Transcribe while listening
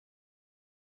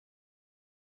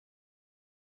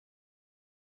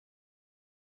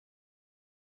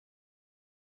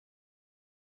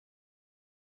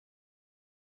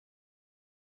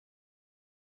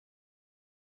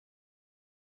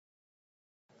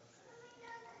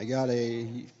I got a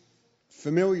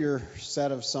familiar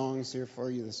set of songs here for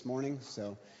you this morning,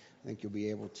 so I think you'll be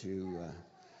able to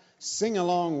sing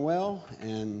along well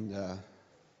and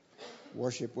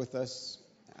worship with us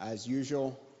as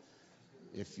usual.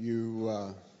 If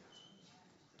you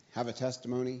have a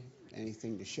testimony,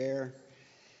 anything to share,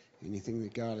 anything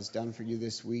that God has done for you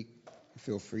this week,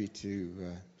 feel free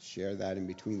to share that in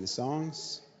between the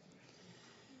songs.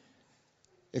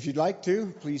 If you'd like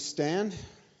to, please stand.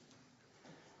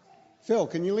 Phil,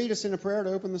 can you lead us in a prayer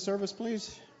to open the service,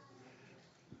 please?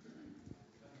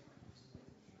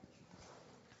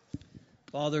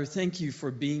 Father, thank you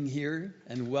for being here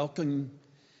and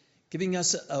giving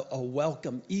us a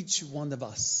welcome, each one of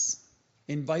us,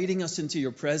 inviting us into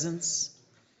your presence.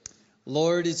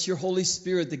 Lord, it's your Holy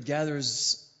Spirit that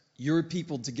gathers your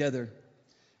people together.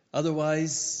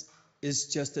 Otherwise, it's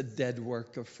just a dead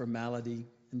work of formality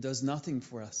and does nothing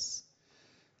for us.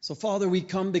 So, Father, we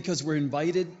come because we're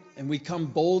invited, and we come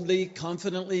boldly,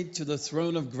 confidently to the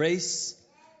throne of grace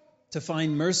to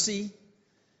find mercy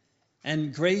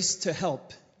and grace to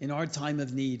help in our time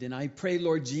of need. And I pray,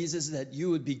 Lord Jesus, that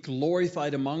you would be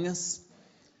glorified among us.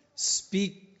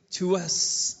 Speak to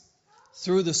us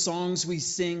through the songs we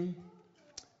sing,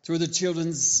 through the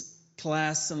children's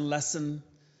class and lesson,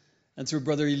 and through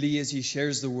Brother Eli as he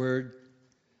shares the word.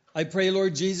 I pray,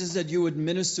 Lord Jesus, that you would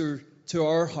minister to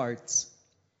our hearts.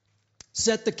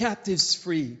 Set the captives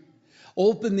free.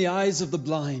 Open the eyes of the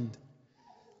blind.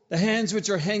 The hands which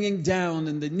are hanging down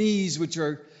and the knees which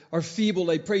are feeble,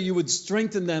 I pray you would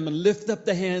strengthen them and lift up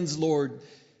the hands, Lord.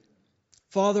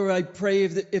 Father, I pray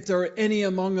if there are any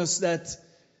among us that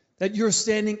you're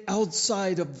standing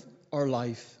outside of our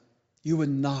life, you would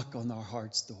knock on our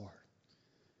heart's door.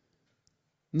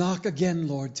 Knock again,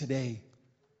 Lord, today.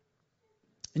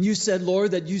 And you said,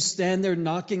 Lord, that you stand there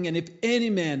knocking, and if any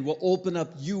man will open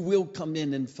up, you will come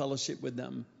in and fellowship with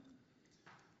them.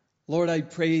 Lord, I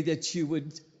pray that you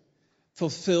would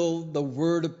fulfill the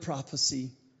word of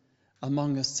prophecy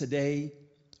among us today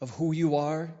of who you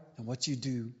are and what you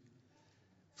do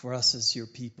for us as your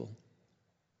people.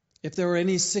 If there are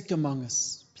any sick among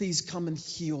us, please come and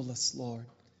heal us, Lord.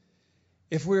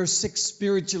 If we're sick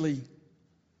spiritually,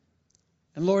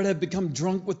 and Lord, have become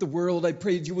drunk with the world, I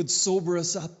pray that you would sober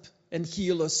us up and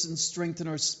heal us and strengthen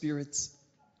our spirits.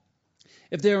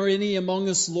 If there are any among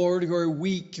us, Lord, who are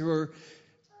weak or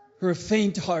who are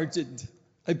faint-hearted,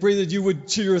 I pray that you would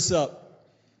cheer us up,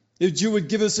 that you would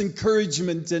give us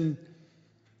encouragement and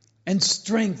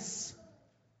strength.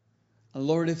 And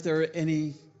Lord, if there are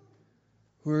any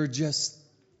who are just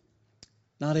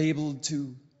not able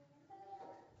to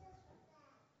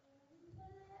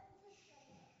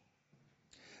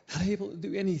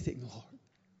do anything, Lord,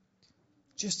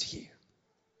 just here.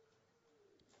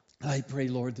 I pray,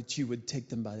 Lord, that you would take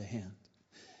them by the hand.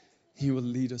 You would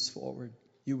lead us forward.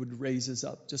 You would raise us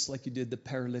up, just like you did the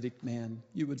paralytic man.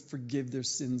 You would forgive their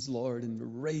sins, Lord,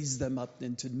 and raise them up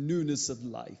into newness of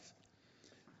life.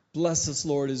 Bless us,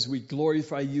 Lord, as we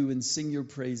glorify you and sing your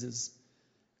praises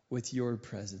with your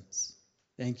presence.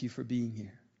 Thank you for being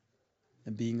here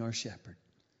and being our shepherd.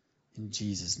 In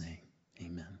Jesus' name,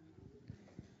 amen.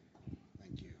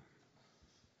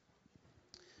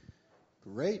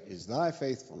 Great is thy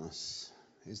faithfulness.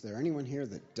 Is there anyone here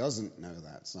that doesn't know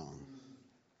that song?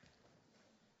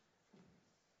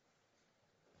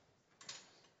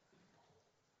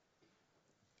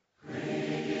 Great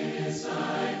is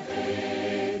thy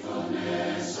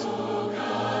faithfulness, O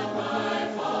God,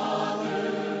 my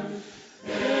Father.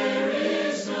 There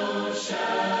is no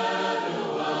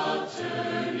shadow of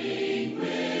turning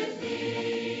with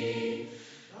thee.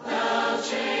 Thou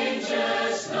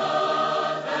changest not.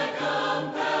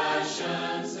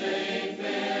 Compassions, they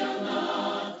fail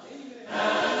not,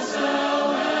 as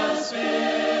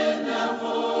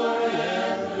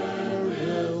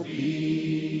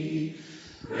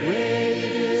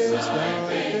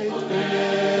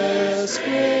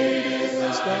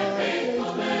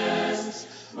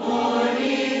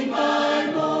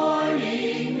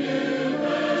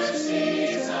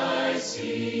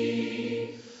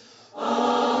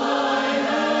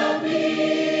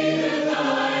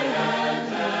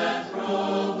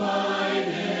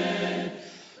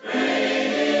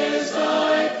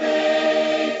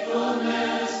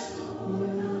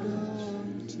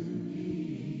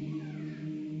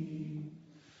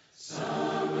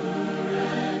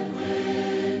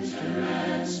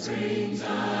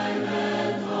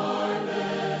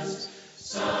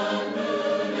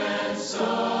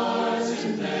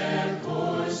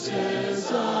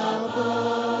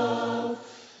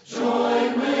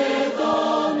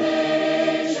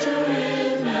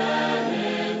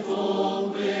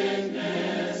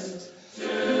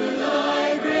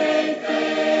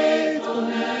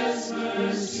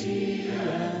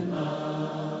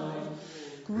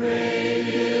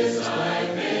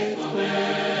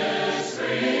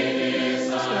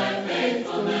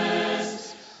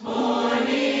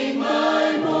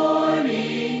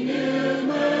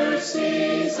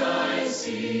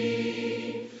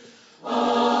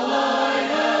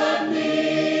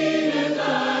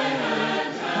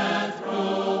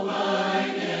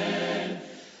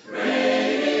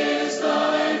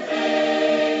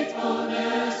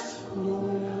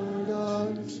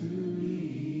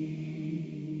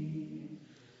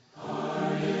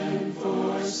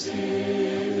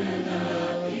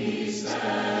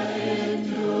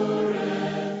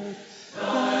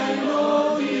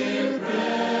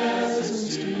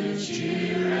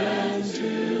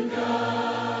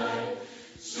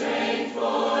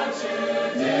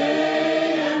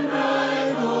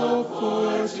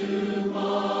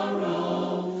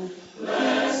tomorrow.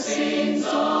 Blessings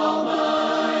all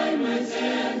mine with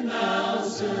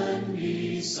 10,000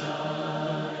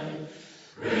 beside.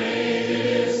 Great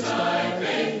is thy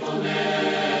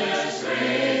faithfulness, great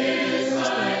is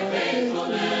thy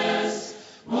faithfulness.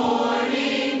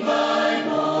 Morning by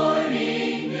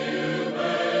morning, new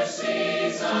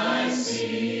mercies I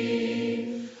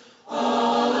see.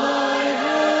 All I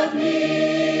have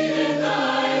needed,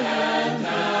 thy hand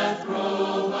hath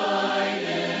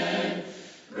provided.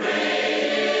 Great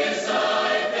is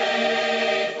thy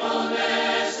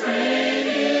faithfulness, great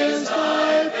is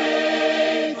thy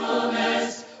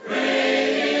faithfulness,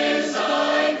 great is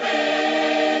thy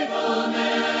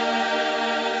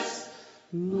faithfulness,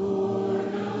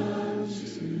 Lord,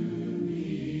 unto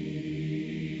me.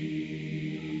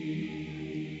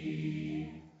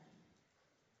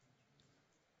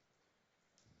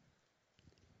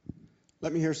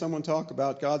 Let me hear someone talk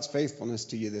about God's faithfulness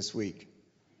to you this week.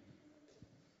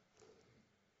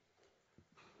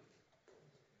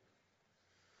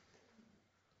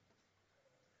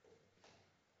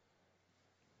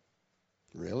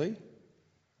 Really?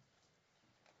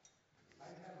 I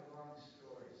have a long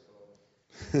story, so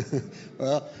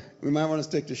Well, we might want to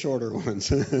stick to shorter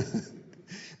ones.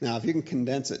 Now, if you can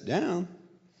condense it down.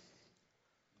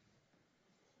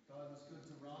 God was good to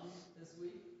Ron this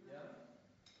week. Yeah.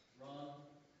 Ron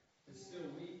is still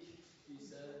weak, he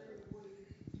said,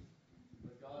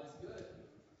 but God is good.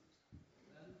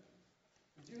 Then,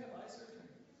 did you have eye surgery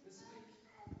this week?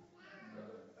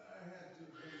 I had to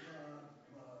bring my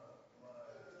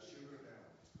sugar down.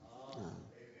 Ah,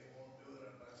 It won't do it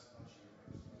unless no sugar.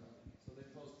 so they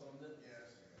postponed it.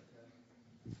 Yes, Okay.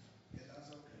 and that's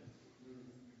okay.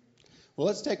 Well,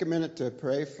 let's take a minute to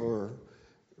pray for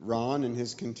Ron and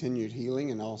his continued healing,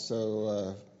 and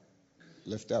also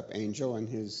lift up Angel and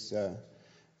his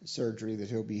surgery that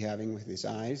he'll be having with his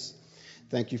eyes.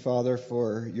 Thank you, Father,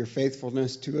 for your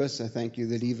faithfulness to us. I thank you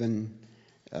that even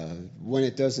when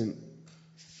it doesn't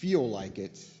feel like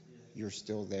it, you're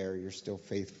still there. You're still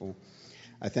faithful.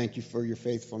 I thank you for your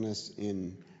faithfulness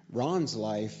in Ron's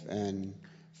life and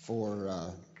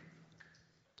for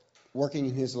working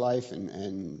in his life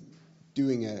and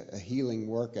doing a healing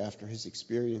work after his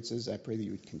experiences. I pray that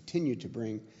you would continue to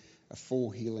bring a full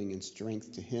healing and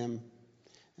strength to him.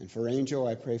 And for Angel,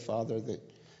 I pray, Father, that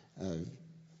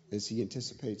as he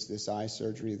anticipates this eye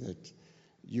surgery, that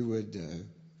you would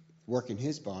work in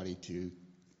his body to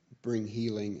bring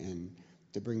healing and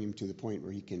to bring him to the point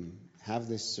where he can have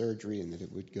this surgery and that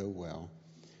it would go well.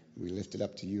 We lift it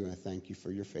up to you, and I thank you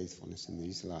for your faithfulness in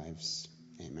these lives.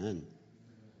 Amen.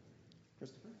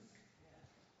 Christopher?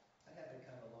 I have a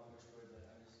kind of a longer story, but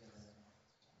I'm just going to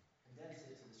condense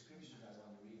it to the scriptures I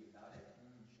wanted to read about it.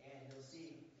 And you'll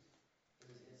see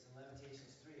it's in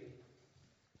Lamentations 3,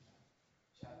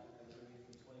 chapter, we're going to read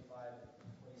from 25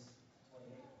 and 20 to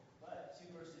 28. But 2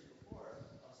 verses before,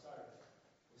 I'll start.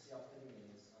 We'll see how fitting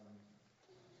it is.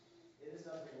 It is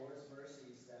of the Lord's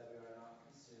mercies that we are not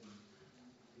consumed,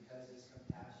 because his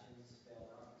compassions fail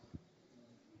not.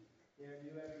 They are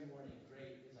new every morning.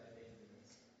 Great is thy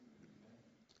faithfulness.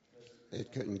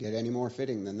 It couldn't get any more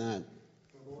fitting than that.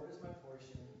 The Lord is my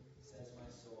portion, says my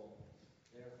soul.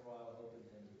 Therefore I will hope in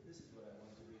him. This is what I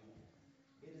want to read.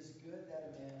 It is good that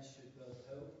a man should both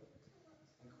hope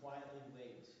and quietly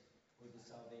wait for the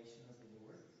salvation of the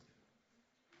Lord.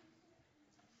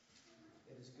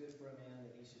 It is good for a man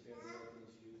that he should bear the yoke in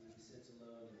his youth. He sits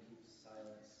alone and keeps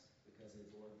silence because they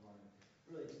bore upon him.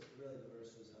 Really the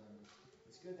verse was,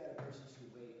 it's good that a person should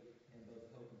wait and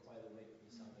both hope and quietly wait for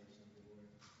the salvation of the Lord.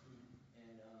 And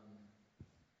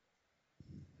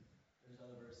there's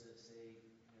other verses that say,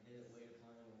 they that wait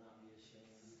upon him will not be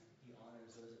ashamed. He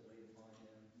honors those that wait upon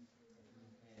him.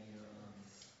 And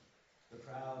the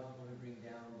proud will he bring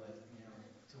down, but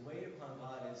to wait upon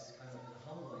God is kind of a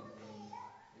humbling thing.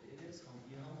 It is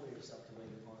you humble yourself to wait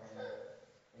upon him.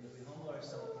 And if we humble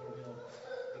ourselves, Lord, he'll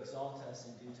exalt us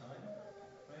in due time.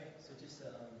 Right? So just I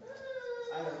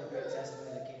have a great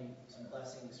testimony that came some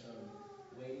blessings from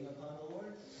waiting upon the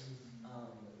Lord.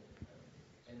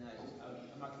 And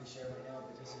I'm not going to share right now,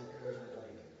 but just an encouragement,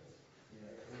 like, when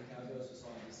the cow goes to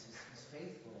song, he's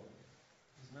faithful.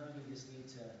 Sometimes we just need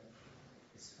to,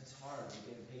 it's hard, we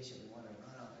get impatient, we want to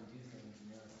run out and do things,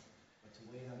 but to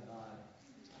wait on God,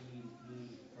 he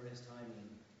for his timing,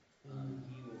 he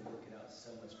will work it out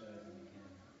so much better than we can.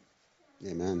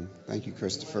 Amen. Thank you,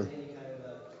 Christopher. In any kind of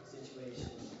a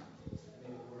situation,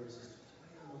 maybe the word is just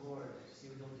wait on the Lord, see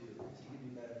what he'll do, because he can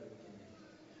do better than we can do.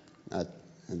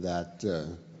 That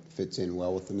fits in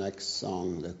well with the next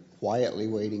song, the quietly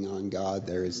waiting on God.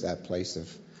 There is that place of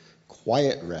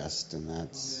quiet rest, and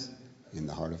that's in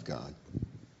the heart of God.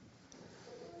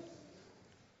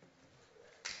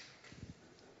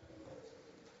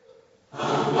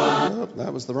 Oh,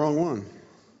 that was the wrong one.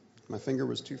 My finger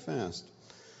was too fast.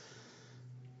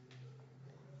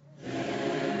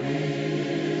 There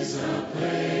is a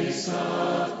place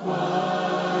of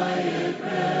quiet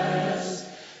rest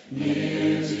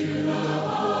near to the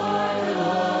heart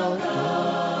of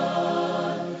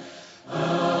God,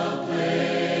 a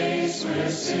place where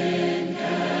sin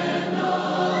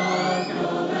cannot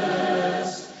go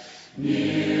rest,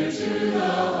 near to the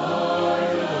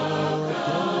heart of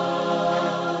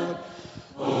God.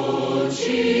 Oh,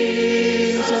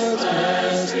 Jesus,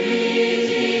 blessed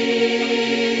Redeemer,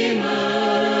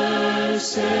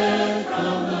 sent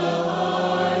from the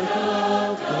heart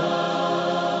of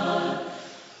God,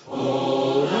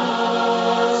 hold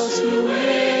us who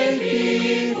wait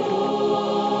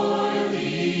before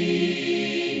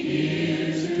Thee,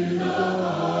 near to the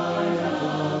heart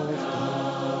of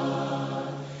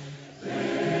God.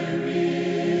 There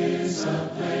is a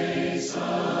place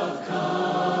of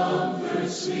comfort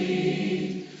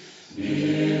sweet,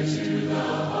 near to the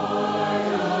heart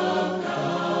of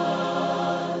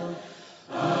God,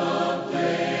 a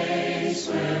place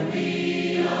where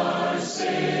we our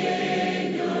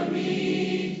Savior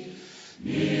meet,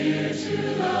 near to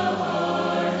the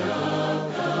heart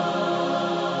of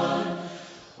God.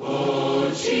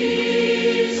 Oh,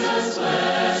 Jesus,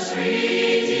 blessed Redeemer,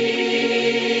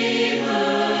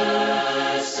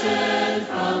 sent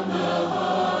from the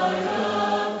heart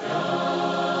of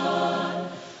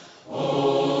God,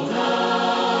 hold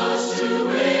us to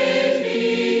wait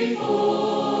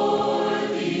before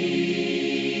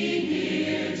Thee,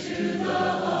 near to the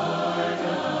heart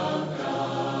of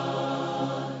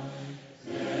God.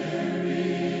 There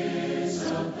is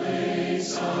a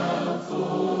place of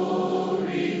full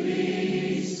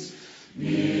release,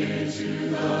 near to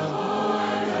the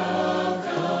heart of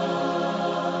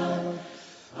God,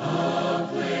 a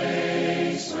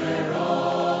place where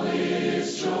all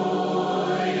is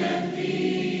joy and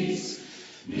peace,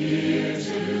 near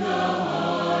to the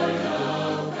heart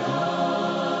of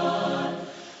God.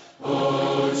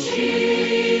 Oh,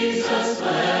 Jesus,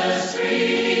 blessed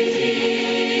Redeemer,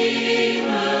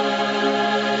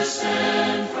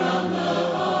 sent from the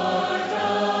heart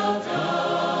of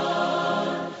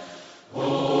God,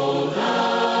 hold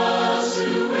us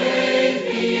who wait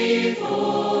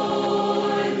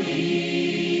before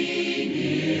Thee,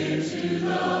 near to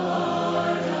the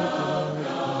heart of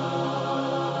God.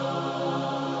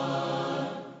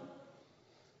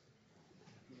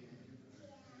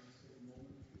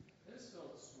 I just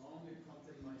felt strongly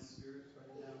prompted in my spirit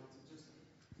right now to just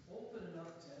open it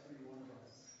up to every one of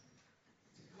us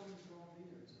to come and draw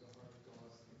near to the heart of God.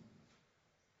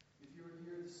 If you're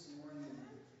here this morning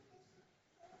and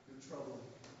you're troubled,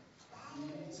 you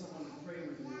need someone to pray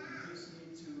with you, you just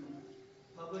need to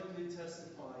publicly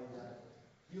testify that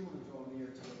you want to draw near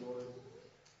to the Lord,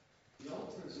 the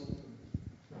altar is open.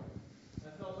 I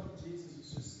felt like Jesus was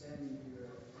just standing here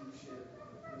at the cruciate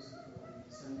before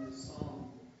he sang this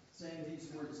song, saying these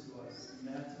words to us in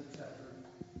Matthew chapter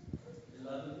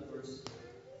 11, verse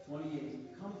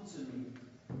 28. Come to me,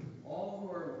 all who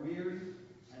are weary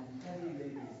and heavy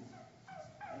laden,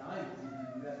 and I will give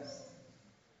you rest.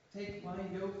 Take my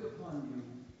yoke upon you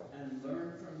and learn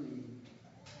from me,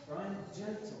 for I am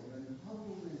gentle and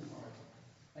humble in heart,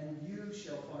 and you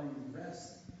shall find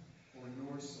rest for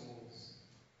your souls.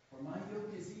 For my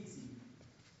yoke is easy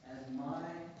and my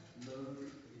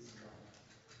load is light.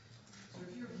 So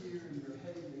if you're here and you're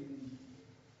heavy laden,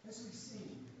 as we sing,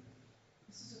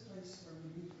 this is a place where we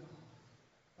meet God.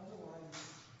 Otherwise,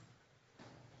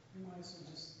 you might as well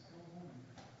just go home.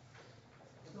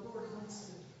 But the Lord wants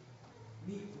to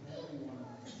meet with every one of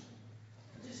us.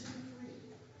 Just be free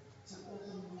to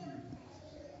open with you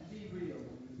and be real.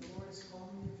 If the Lord is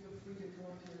calling you, feel free to come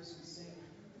up here as we sing.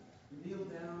 Kneel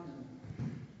down, and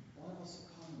one of us will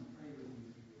come and pray with you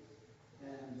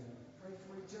and pray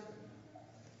for each other.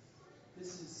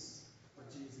 This is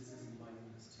what Jesus is inviting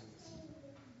us to.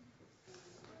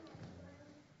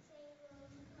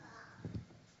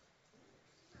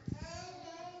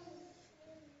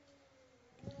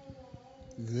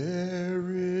 There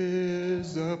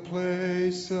is a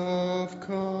place of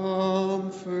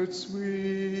comfort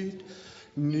sweet,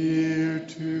 near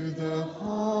to the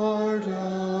heart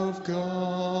of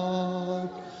God,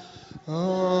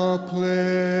 a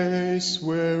place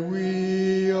where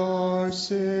we our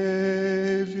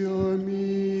Savior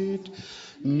meet,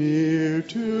 near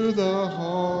to the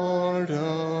heart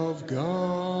of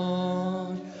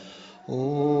God.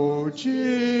 O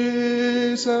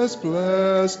Jesus,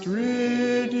 blessed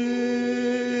Redeemer,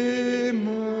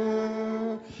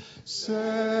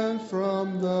 sent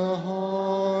from the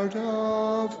heart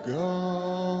of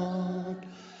God.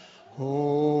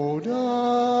 Hold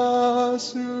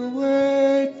us who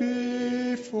wait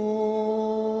before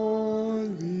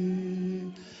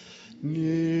thee,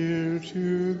 near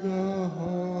to the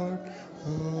heart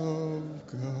of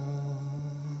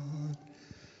God.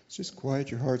 Just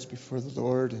quiet your hearts before the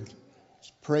Lord and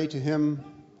just pray to Him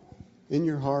in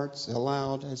your hearts,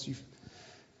 aloud, as you,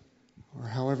 or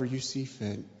however you see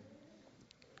fit,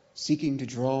 seeking to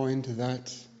draw into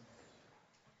that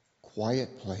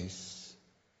quiet place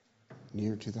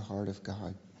near to the heart of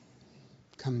God.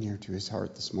 Come near to His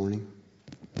heart this morning.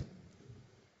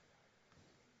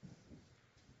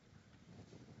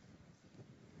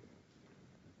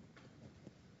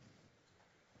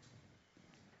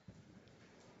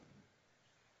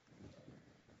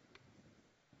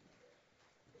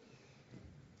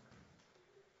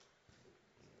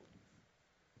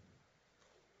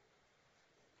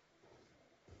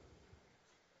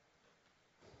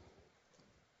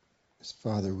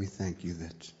 Father, we thank you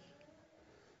that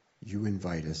you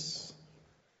invite us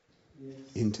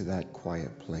into that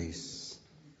quiet place.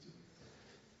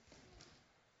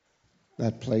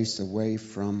 That place away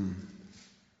from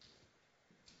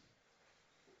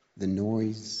the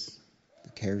noise, the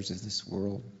cares of this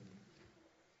world,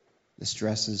 the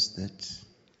stresses that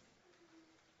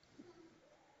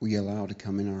we allow to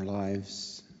come in our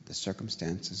lives, the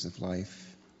circumstances of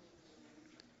life.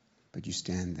 But you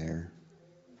stand there,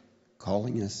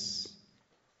 calling us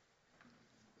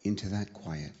into that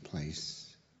quiet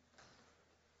place.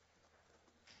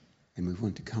 And we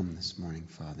want to come this morning,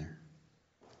 Father.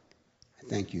 I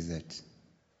thank you that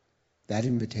that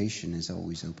invitation is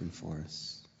always open for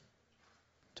us.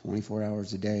 24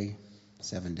 hours a day,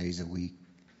 7 days a week.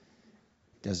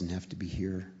 It doesn't have to be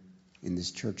here in this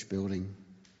church building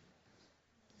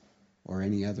or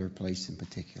any other place in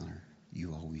particular.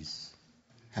 You always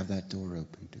have that door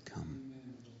open to come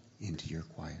into your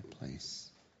quiet place.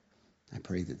 I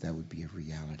pray that that would be a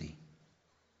reality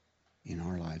in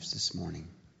our lives this morning,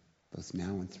 both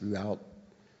now and throughout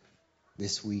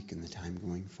this week and the time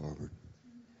going forward.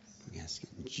 We ask it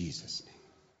in Jesus' name.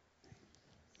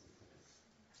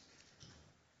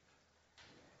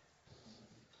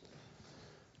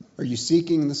 Are you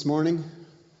seeking this morning?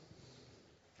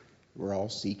 We're all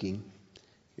seeking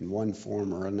in one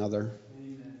form or another.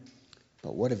 Amen.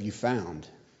 But what have you found?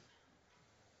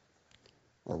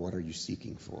 Or what are you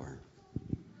seeking for?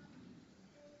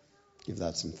 Give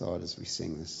that some thought as we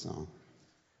sing this song.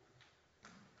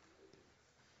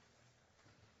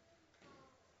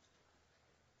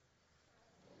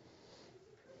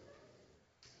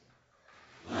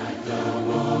 Like the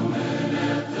woman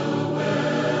at the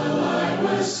well, I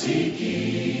was seeking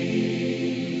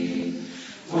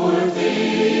for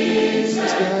things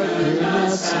that could not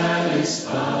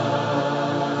satisfy.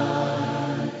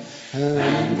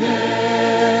 And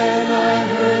then I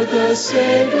heard the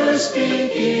Savior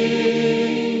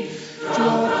speaking,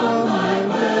 draw from my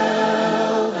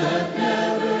well that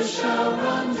never shall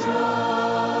run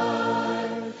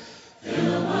dry.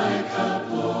 Fill my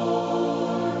cup,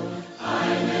 Lord,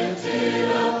 I lift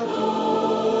it up,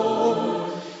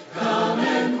 Lord. Come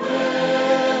and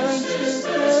quench this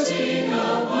thirsting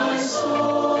of my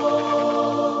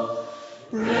soul.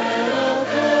 Bread of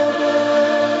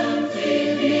heaven,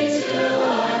 feed me till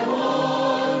I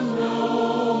want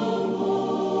no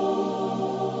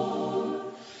more.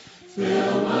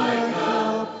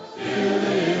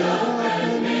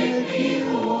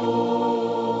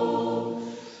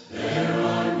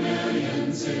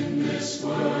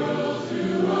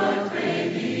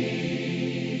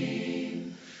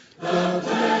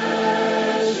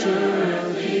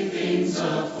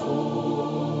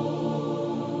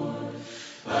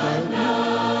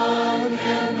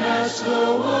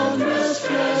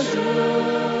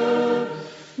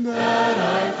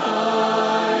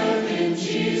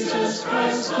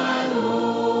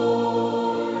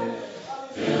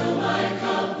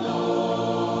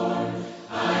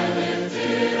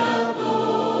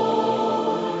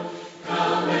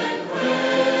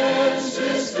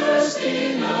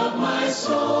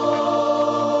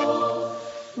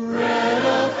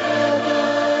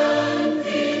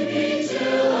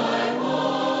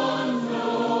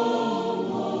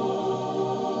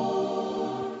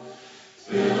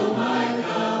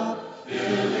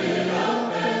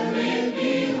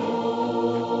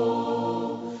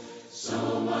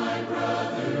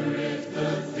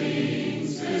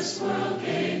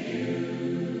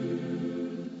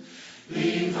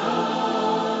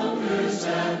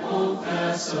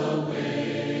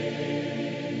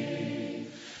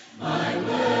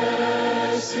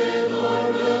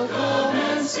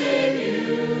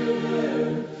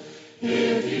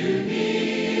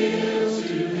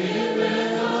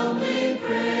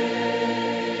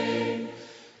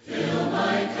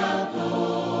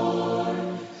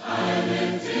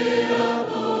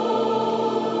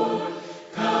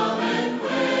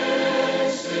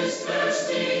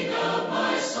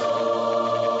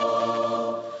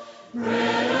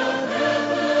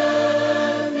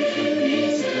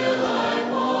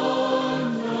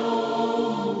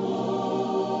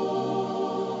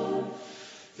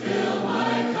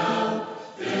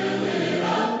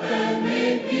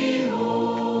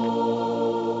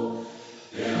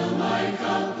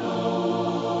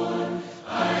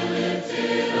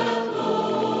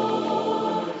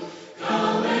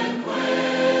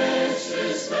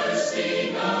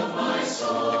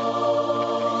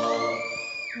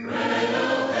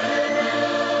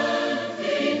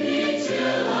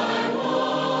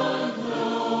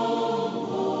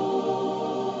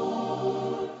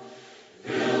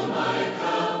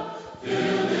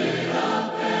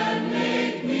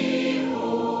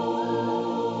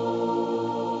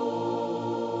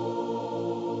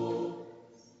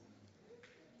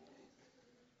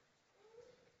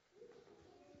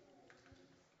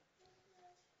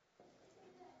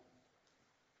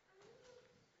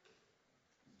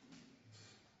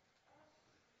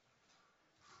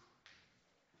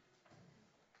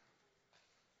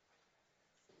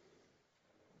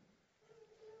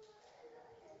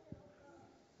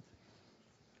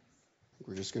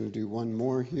 We're just going to do one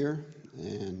more here,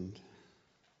 and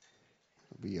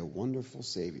it'll be a wonderful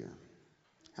Savior.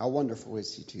 How wonderful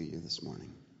is he to you this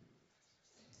morning?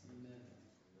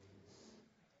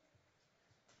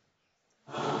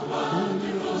 A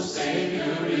wonderful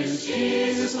Savior is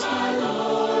Jesus, my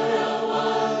Lord, a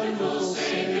wonderful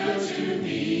Savior to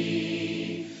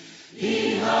me.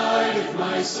 He hideth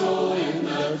my soul in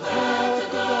the cleft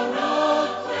of the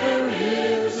rock, where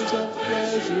rivers of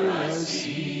pleasure I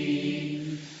see.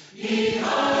 He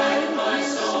hideth my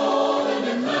soul in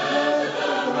the cleft of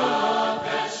the rock,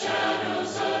 that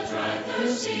shadows a dry,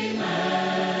 thirsty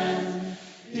land.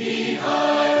 He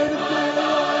hideth my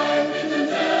life in the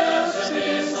depths of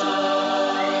his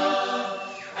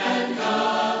love, and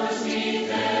covers me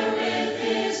there with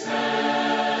his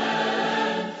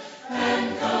hand,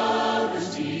 and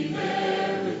covers me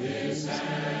there with his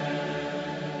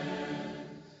hand.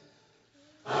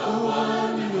 A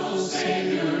wonderful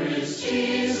Savior is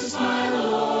Jesus, my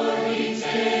Lord. He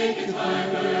taketh my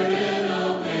burden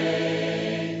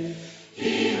away.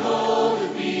 He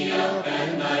holdeth me up,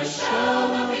 and I shall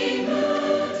not be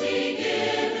moved. He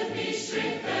giveth me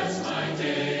strength as my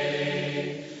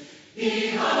day.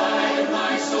 He hideth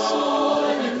my soul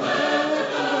in the cleft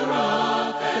of the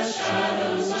rock, that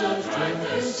shadows a dry,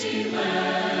 thirsty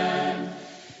land.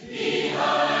 He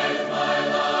hideth my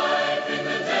life in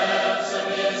the depths of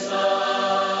his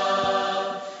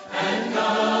love, and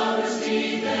covers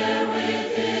me there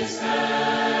with his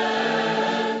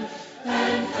hand,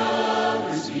 and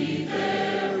covers me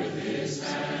there with his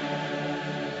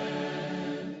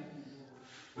hand.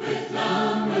 With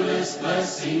numberless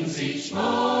blessings each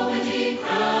moment he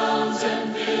crowns,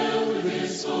 and filled with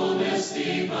his fullness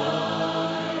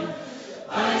divine,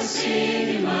 I sing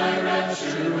in my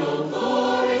rapture, O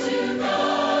glory to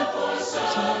God, for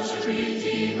such a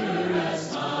Redeemer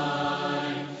as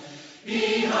mine.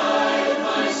 He hideth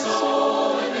my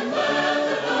soul in the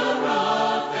cleft of the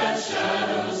rock, that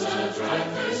shadows a dry,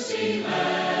 thirsty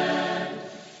land.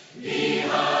 He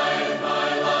hideth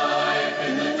my life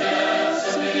in the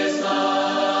depths of his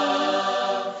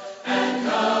love, and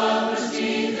covers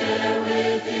me there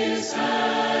with his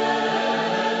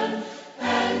hand,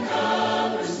 and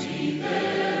covers me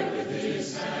there with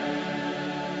his hand.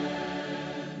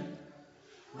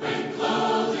 When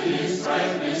clothed in his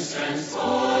brightness,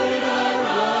 transported I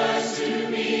rise to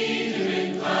meet him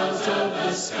in clouds of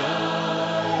the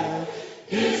sky.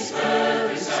 His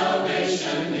perfect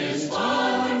salvation, his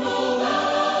wonderful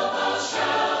love, I'll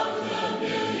shout with the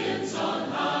millions on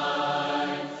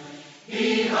high.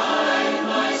 He hideth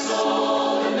my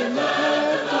soul in the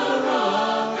cleft of the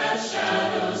rock, that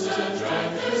shadows a dry,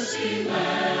 thirsty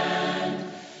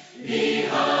land. He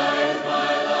hideth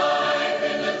my life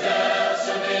in the depths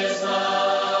of his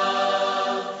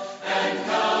love, and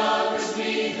covers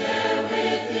me there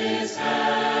with his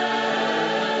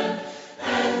hand,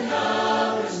 and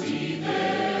covers me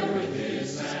there with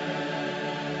his hand.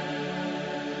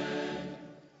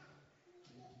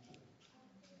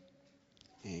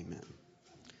 Amen.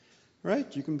 All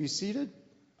right, you can be seated.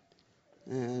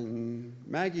 And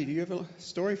Maggie, do you have a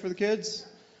story for the kids?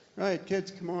 All right,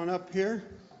 kids, come on up here.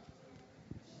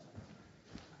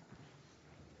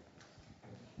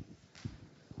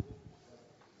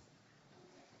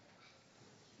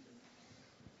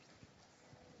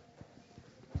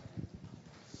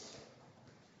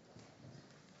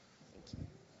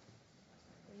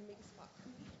 Will you make a spot for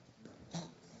me?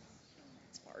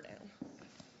 It's far down.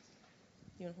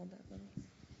 You want to hold that for me?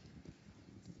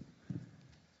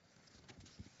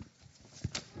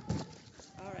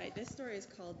 All right, this story is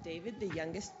called David the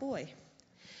Youngest Boy.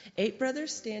 8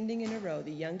 brothers standing in a row.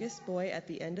 The youngest boy at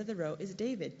the end of the row is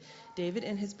David. David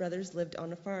and his brothers lived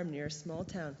on a farm near a small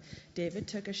town.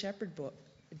 David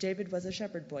was a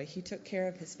shepherd boy. He took care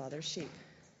of his father's sheep.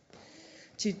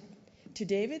 To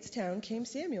David's town came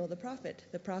Samuel the prophet.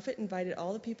 The prophet invited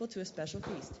all the people to a special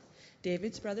feast.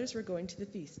 David's brothers were going to the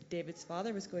feast. David's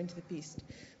father was going to the feast.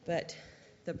 But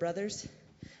the brothers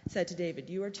said to David,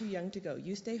 "You are too young to go.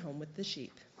 You stay home with the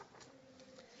sheep."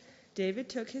 David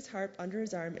took his harp under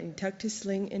his arm and he tucked his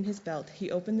sling in his belt. He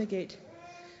opened the gate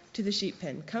to the sheep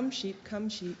pen. Come sheep, come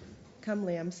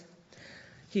lambs,"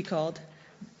 he called.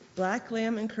 Black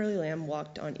lamb and curly lamb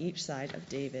walked on each side of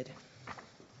David.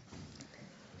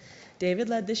 David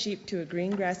led the sheep to a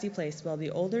green grassy place while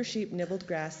the older sheep nibbled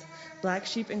grass. Black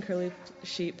sheep and curly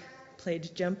sheep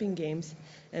played jumping games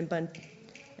and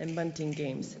bunting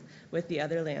games with the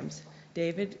other lambs.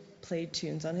 David played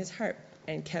tunes on his harp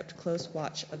and kept close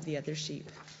watch of the other sheep.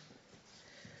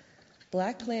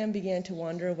 Black Lamb began to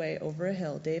wander away over a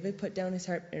hill. David put down his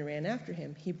harp and ran after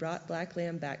him. He brought Black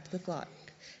Lamb back to the flock.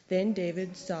 Then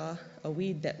David saw a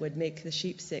weed that would make the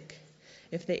sheep sick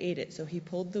if they ate it, so he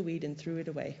pulled the weed and threw it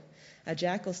away. A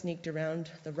jackal sneaked around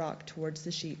the rock towards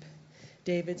the sheep.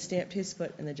 David stamped his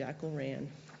foot, and the jackal ran.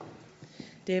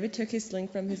 David took his sling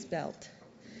from his belt.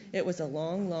 It was a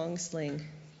long, long sling,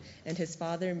 and his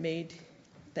father made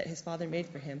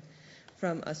for him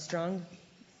from a strong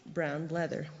brown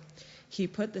leather. He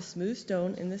put the smooth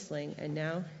stone in the sling, and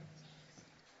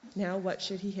now what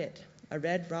should he hit? A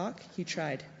red rock? He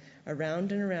tried.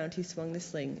 Around and around he swung the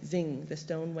sling. Zing! The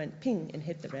stone went ping and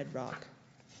hit the red rock.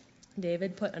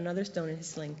 David put another stone in his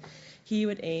sling. He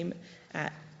would aim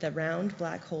at the round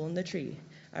black hole in the tree.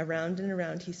 Around and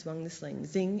around he swung the sling.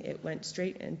 Zing! It went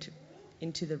straight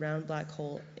into the round black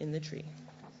hole in the tree.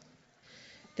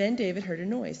 Then David heard a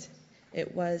noise.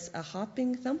 It was a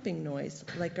hopping, thumping noise,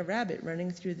 like a rabbit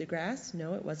running through the grass.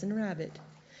 No, it wasn't a rabbit.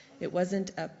 It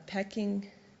wasn't a pecking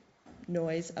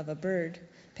noise of a bird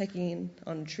pecking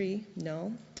on a tree.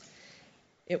 No.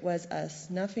 It was a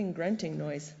snuffing, grunting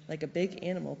noise, like a big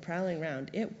animal prowling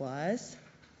around. It was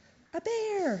a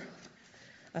bear,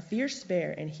 a fierce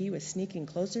bear, and he was sneaking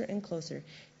closer and closer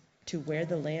to where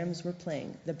the lambs were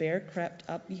playing. The bear crept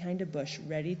up behind a bush,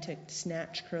 ready to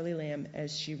snatch Curly Lamb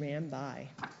as she ran by.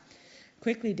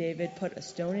 Quickly, David put a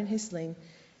stone in his sling.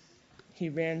 He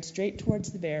ran straight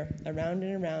towards the bear, around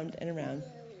and around and around.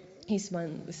 He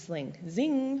swung the sling.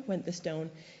 Zing went the stone.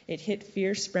 It hit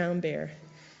fierce brown bear.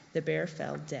 The bear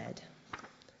fell dead.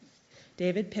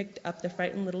 David picked up the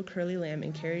frightened little Curly Lamb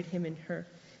and carried him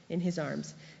in his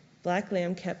arms. Black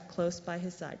Lamb kept close by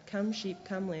his side. Come, sheep,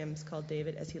 come, lambs, called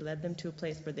David as he led them to a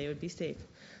place where they would be safe.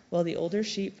 While the older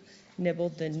sheep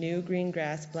nibbled the new green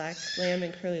grass, Black Lamb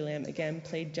and Curly Lamb again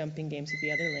played jumping games with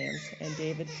the other lambs, and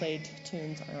David played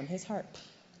tunes on his harp.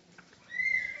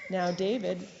 Now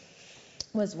David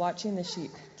was watching the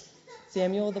sheep.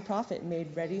 Samuel the prophet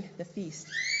made ready the feast.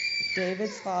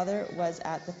 David's father was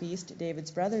at the feast.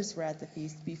 David's brothers were at the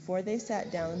feast. Before they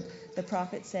sat down, the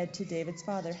prophet said to David's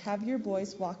father, "Have your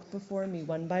boys walk before me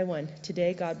one by one.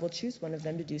 Today God will choose one of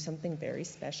them to do something very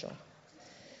special."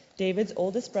 David's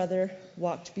oldest brother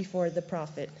walked before the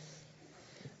prophet.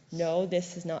 "No,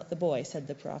 this is not the boy," said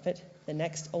the prophet. The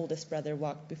next oldest brother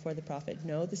walked before the prophet.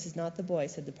 "No, this is not the boy,"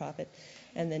 said the prophet.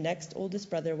 And the next oldest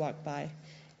brother walked by.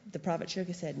 The prophet shook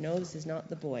his head. "No, this is not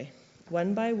the boy."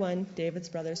 One by one, David's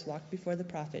brothers walked before the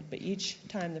prophet, but each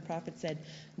time the prophet said,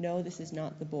 "No, this is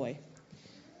not the boy."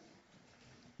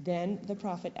 Then the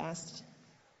prophet asked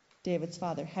David's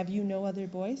father, "Have you no other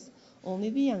boys?" "Only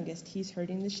the youngest. He's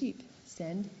herding the sheep."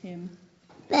 "Send him."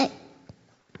 "No,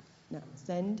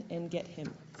 send and get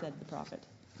him," said the prophet.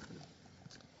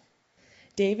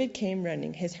 David came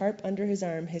running, his harp under his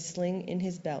arm, his sling in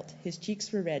his belt. His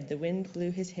cheeks were red, the wind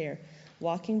blew his hair.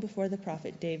 Walking before the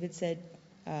prophet,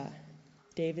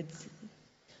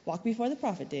 "Walk before the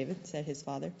prophet, David," said his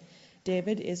father.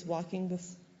 "David is walking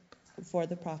before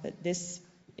the prophet. This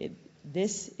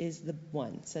is the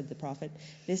one," said the prophet.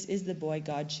 "This is the boy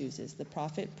God chooses." The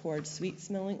prophet poured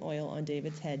sweet-smelling oil on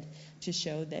David's head to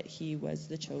show that he was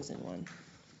the chosen one.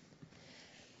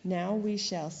 "Now we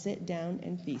shall sit down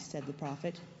and feast," said the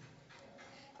prophet.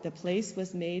 The place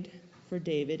was made for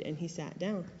David, and he sat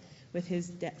down with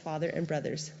his father and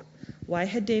brothers. Why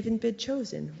had David been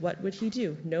chosen? What would he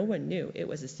do? No one knew. It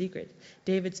was a secret.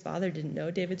 David's father didn't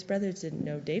know. David's brothers didn't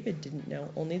know. David didn't know.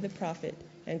 Only the prophet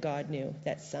and God knew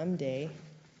that someday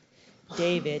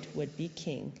David would be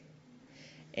king.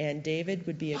 And David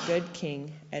would be a good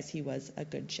king as he was a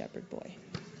good shepherd boy.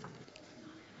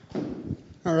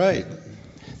 All right.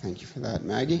 Thank you for that,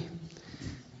 Maggie.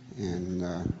 And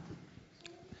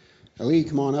Ali,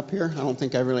 come on up here. I don't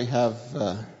think I really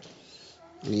have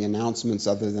any announcements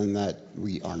other than that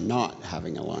we are not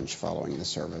having a lunch following the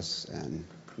service, and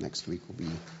next week we'll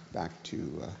be back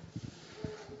to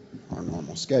our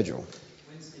normal schedule.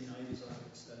 Wednesday night is our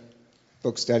book study.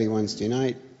 Book study Wednesday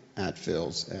night at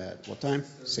Phil's at what time?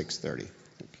 6:30. So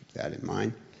keep that in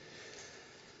mind.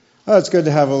 Oh, it's good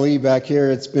to have Ali back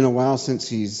here. It's been a while since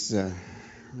he's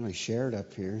really shared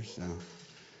up here, so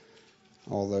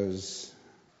all those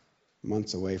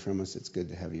months away from us, it's good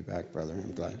to have you back, brother.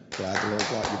 I'm glad the Lord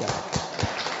brought you back.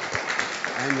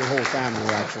 And your whole family,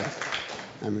 actually.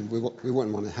 I mean, we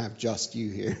wouldn't want to have just you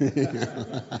here.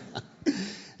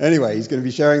 Anyway, he's going to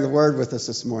be sharing the word with us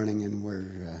this morning, and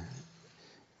we're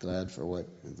glad for what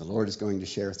the Lord is going to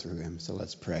share through him. So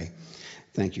let's pray.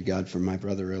 Thank you, God, for my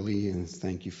brother Ali, and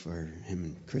thank you for him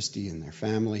and Christy and their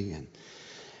family, and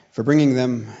for bringing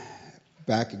them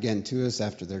back again to us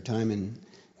after their time in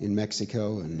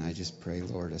Mexico. And I just pray,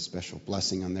 Lord, a special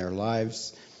blessing on their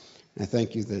lives. And I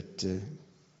thank you that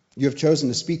You have chosen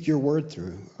to speak your word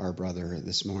through our brother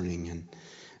this morning, and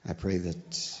I pray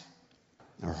that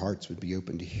our hearts would be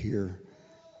open to hear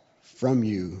from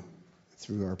you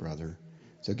through our brother.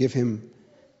 So give him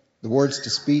the words to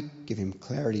speak, give him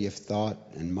clarity of thought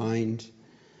and mind,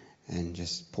 and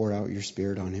just pour out your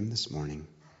Spirit on him this morning.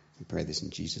 We pray this in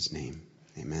Jesus' name.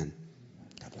 Amen.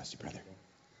 God bless you, brother.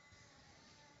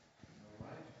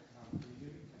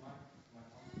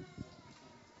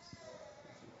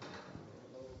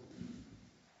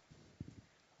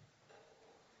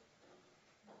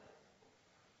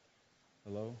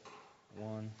 Hello?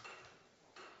 One.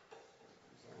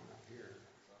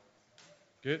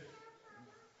 Good?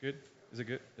 Good? Is it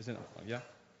good? Is it? Yeah?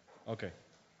 Okay.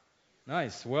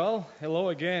 Nice. Well, hello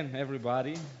again,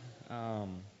 everybody.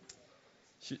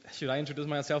 Should I introduce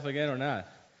myself again or not?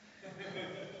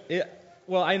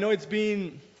 Well, I know it's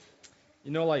been,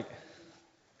 like,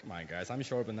 come on, guys, I'm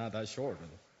short, but not that short.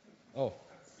 Oh,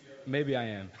 maybe I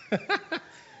am.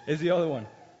 It's the other one.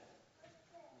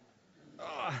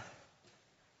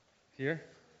 Here?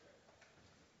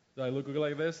 Do I look good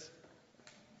like this?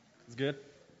 It's good?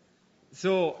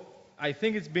 So, I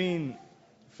think it's been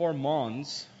 4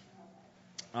 months.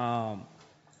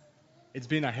 It's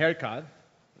been a haircut,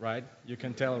 right? You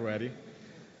can tell already.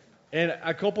 And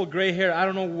a couple gray hair. I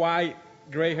don't know why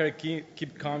gray hair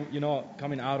keep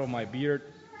coming out of my beard.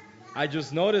 I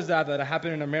just noticed that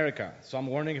happened in America. So I'm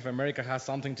wondering if America has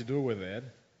something to do with it.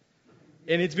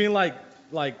 And it's been like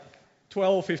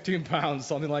 12, 15 pounds,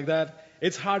 something like that.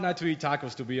 It's hard not to eat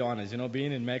tacos, to be honest.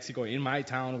 Being in Mexico, in my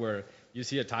town where you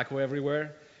see a taco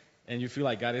everywhere, and you feel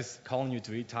like God is calling you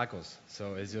to eat tacos.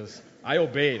 So it's just, I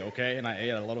obeyed, okay? And I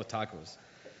ate a lot of tacos.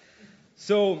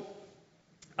 So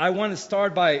I want to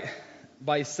start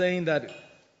by saying that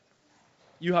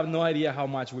you have no idea how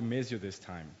much we miss you this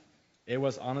time. It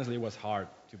was hard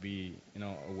to be,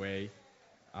 away.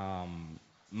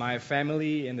 My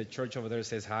family in the church over there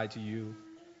says hi to you,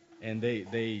 and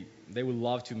they would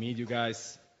love to meet you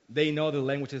guys. They know the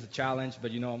language is a challenge,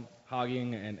 but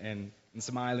hugging and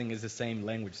smiling is the same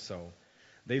language, so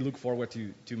they look forward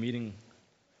to meeting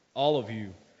all of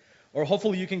you. Or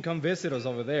hopefully you can come visit us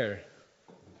over there,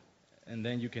 and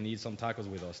then you can eat some tacos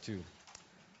with us too.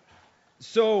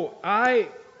 So I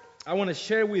want to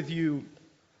share with you,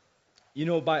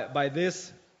 by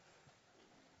this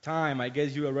time, I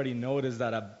guess you already noticed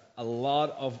that a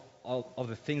lot of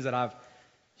the things that I've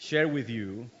shared with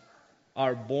you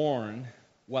are born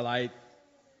while I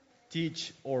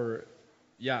teach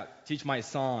my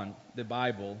son the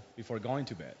Bible before going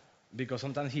to bed. Because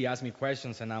sometimes he asks me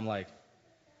questions and I'm like,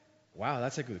 wow,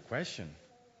 that's a good question.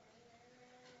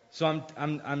 So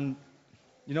I'm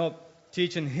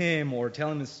teaching him or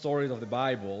telling him stories of the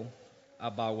Bible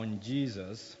about when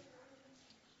Jesus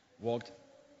walked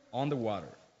on the water.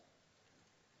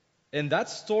 And that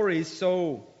story is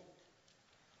so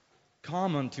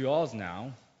common to us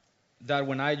now that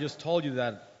when I just told you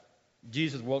that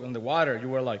Jesus walked on the water, you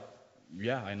were like,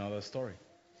 yeah, I know that story,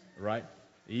 right?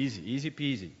 Easy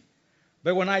peasy.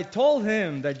 But when I told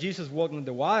him that Jesus walked on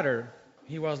the water,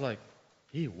 he was like,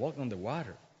 he walked on the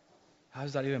water. How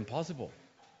is that even possible?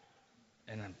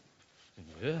 And I'm,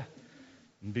 yeah,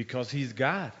 because he's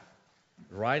God,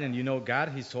 right? And God,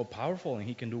 he's so powerful and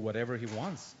he can do whatever he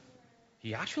wants.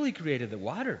 He actually created the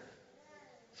water,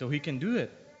 so he can do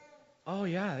it. Oh,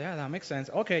 yeah, that makes sense.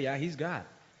 Okay, yeah, he's God.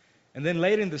 And then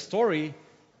later in the story,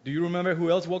 do you remember who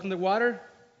else walked on the water?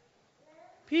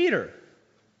 Peter.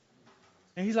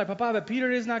 And he's like, Papa, but Peter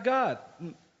is not God.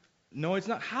 No, it's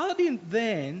not. How did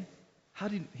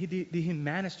he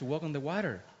manage to walk on the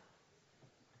water?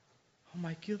 Oh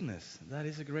my goodness, that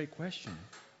is a great question.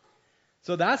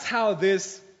 So that's how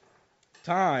this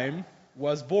time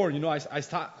was born. I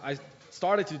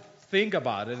started to think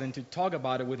about it and to talk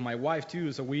about it with my wife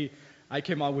too. So I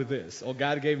came out with this, or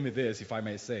God gave me this, if I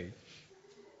may say.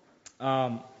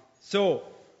 So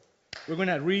we're going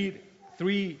to read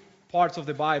 3 parts of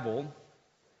the Bible.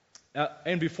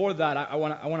 And before that, I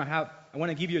want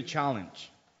to give you a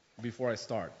challenge before I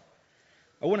start.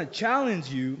 I want to challenge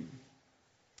you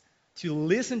to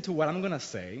listen to what I'm going to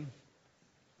say.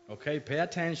 Okay, pay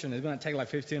attention. It's going to take like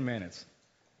 15 minutes.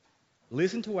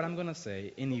 Listen to what I'm going to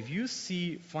say, and if you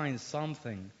find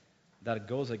something that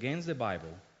goes against the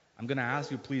Bible, I'm going to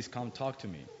ask you, please come talk to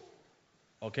me.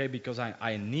 Okay, because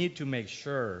I need to make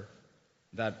sure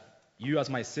that you as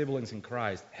my siblings in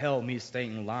Christ help me stay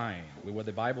in line with what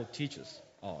the Bible teaches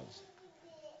us.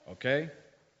 Okay?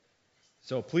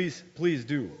 So please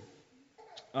do.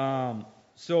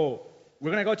 So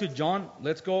we're going to go to John.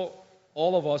 Let's go,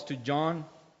 all of us, to John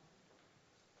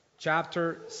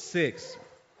chapter 6.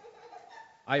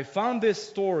 I found this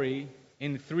story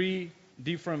in 3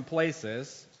 different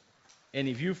places. And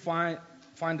if you find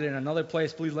it in another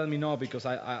place, please let me know, because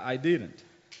I didn't.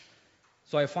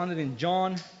 So I found it in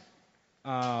John,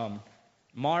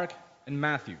 Mark, and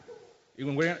Matthew.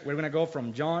 We're going to go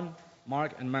from John,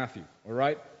 Mark, and Matthew. All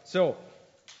right? So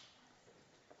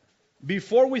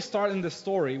before we start in the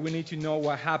story, we need to know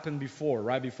what happened before,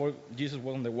 right? Before Jesus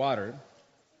walked on the water,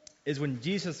 is when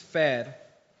Jesus fed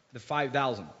the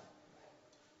 5,000.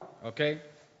 Okay?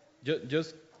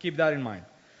 Just keep that in mind.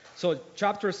 So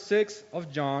chapter 6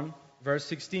 of John, verse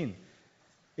 16.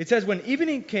 It says, when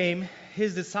evening came,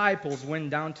 his disciples went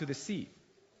down to the sea,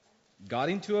 got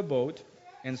into a boat,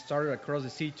 and started across the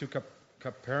sea to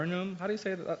Capernaum. How do you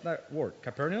say that word?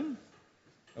 Capernaum?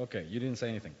 Okay, you didn't say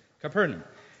anything. Capernaum.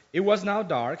 It was now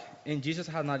dark, and Jesus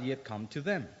had not yet come to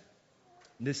them.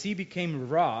 The sea became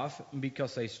rough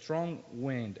because a strong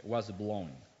wind was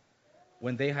blowing.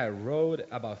 When they had rowed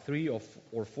about 3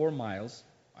 or 4 miles,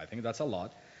 I think that's a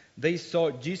lot, they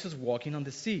saw Jesus walking on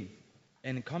the sea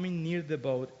and coming near the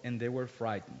boat, and they were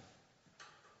frightened.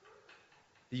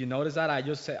 Did you notice that? I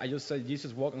just said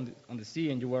Jesus walked on the sea,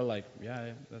 and you were like,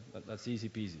 yeah, that's easy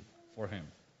peasy for him.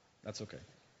 That's okay.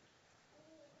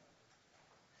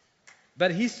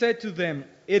 But he said to them,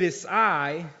 it is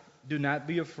I, do not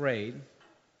be afraid.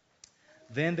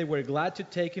 Then they were glad to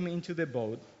take him into the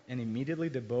boat, and immediately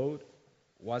the boat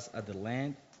was at the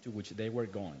land to which they were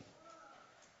going.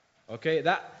 Okay,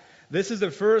 this is the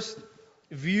first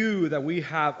view that we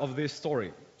have of this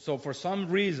story. So for some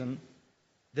reason,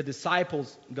 the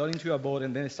disciples got into a boat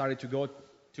and then started to go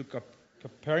to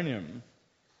Capernaum.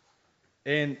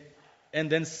 And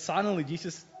then suddenly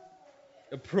Jesus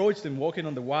approached them walking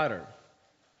on the water.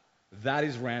 That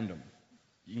is random.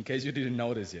 In case you didn't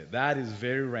notice yet, that is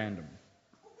very random.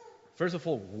 First of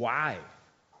all, why?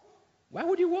 Why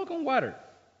would you walk on water?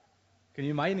 Can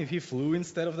you imagine if he flew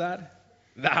instead of that?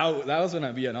 That was going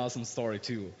to be an awesome story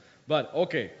too. But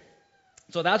okay,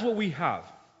 so that's what we have.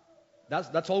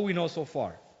 That's all we know so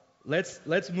far. Let's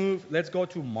go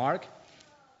to Mark,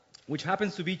 which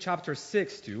happens to be chapter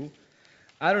 6 too.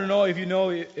 I don't know if you know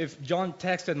if John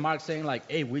texted Mark saying like,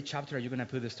 hey, which chapter are you going to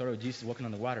put the story of Jesus walking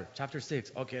on the water? Chapter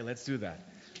 6. Okay, let's do that.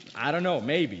 I don't know,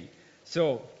 maybe.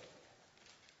 So,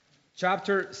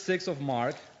 chapter 6 of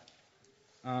Mark.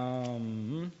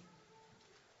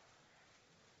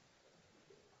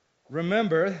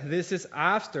 Remember, this is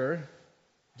after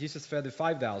Jesus fed the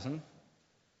 5,000.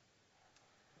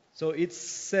 So it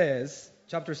says,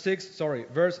 chapter 6,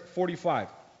 verse 45.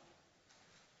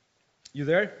 You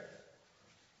there?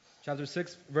 Chapter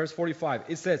 6, verse 45.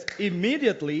 It says,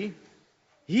 immediately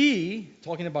he,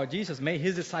 talking about Jesus, made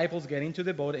his disciples get into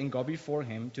the boat and go before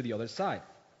him to the other side,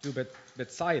 to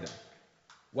Bethsaida,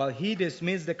 while he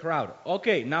dismissed the crowd.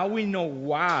 Okay, now we know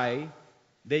why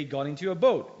they got into a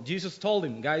boat. Jesus told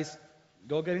them, guys,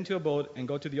 go get into a boat and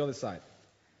go to the other side.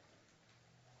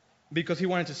 Because he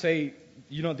wanted to say,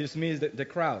 dismiss the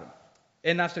crowd.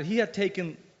 And after he had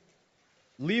taken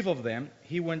leave of them,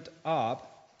 he went up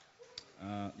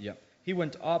on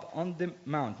the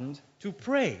mountain to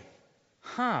pray.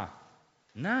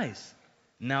 Nice.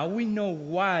 Now we know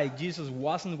why Jesus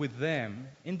wasn't with them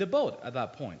in the boat at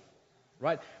that point,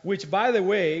 right? Which, by the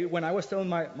way, when I was telling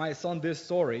my son this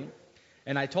story,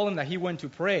 and I told him that he went to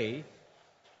pray,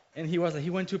 and he was like,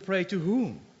 he went to pray to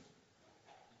whom?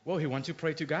 Well, he went to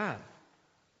pray to God.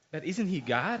 But isn't he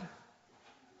God?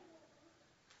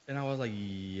 And I was like,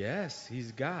 yes,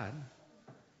 he's God.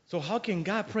 So how can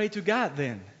God pray to God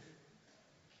then?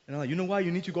 And I'm like, you know what?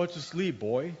 You need to go to sleep,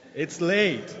 boy. It's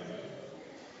late.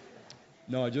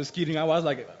 No, just kidding. I was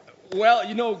like,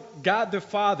 well, God the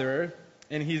Father,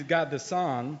 and he's God the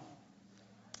Son.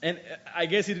 And I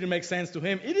guess it didn't make sense to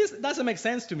him. Doesn't make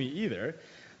sense to me either.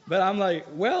 But I'm like,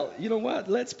 well, you know what?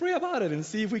 Let's pray about it and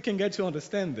see if we can get to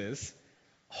understand this.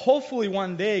 Hopefully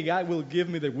one day God will give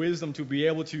me the wisdom to be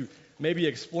able to maybe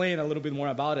explain a little bit more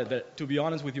about it. That, to be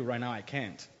honest with you, right now I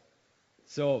can't.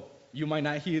 So you might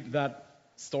not hear that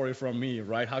story from me,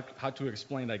 right? How to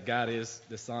explain that God is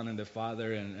the Son and the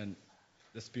Father and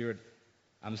the Spirit.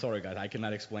 I'm sorry, guys. I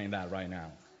cannot explain that right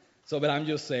now. But I'm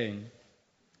just saying.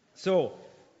 So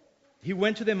he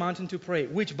went to the mountain to pray,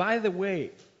 which, by the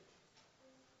way,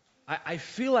 I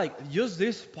feel like just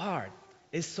this part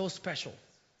is so special.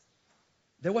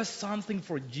 There was something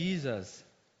for Jesus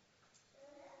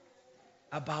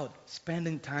about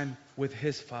spending time with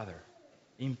his Father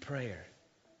in prayer.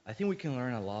 I think we can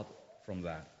learn a lot from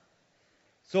that.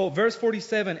 So verse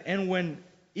 47, and when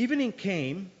evening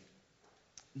came,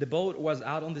 the boat was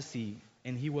out on the sea,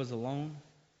 and he was alone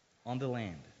on the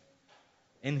land.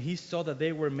 And he saw that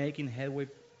they were making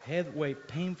headway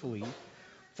painfully,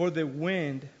 for the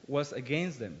wind was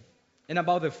against them. And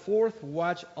about the fourth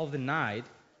watch of the night,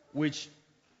 which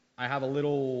I have a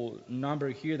little number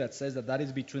here that says that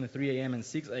is between 3 a.m. and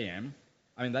 6 a.m.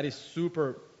 I mean, that is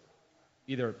super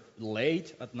either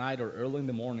late at night or early in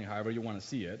the morning, however you want to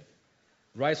see it.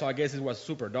 Right? So I guess it was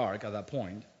super dark at that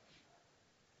point.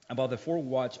 About the fourth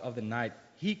watch of the night,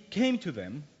 he came to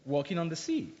them walking on the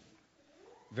sea.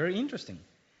 Very interesting.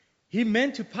 He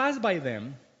meant to pass by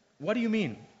them. What do you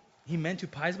mean? He meant to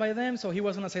pass by them? So he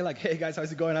was going to say like, hey guys,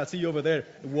 how's it going? I'll see you over there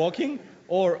walking.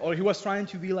 Or he was trying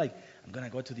to be like, I'm going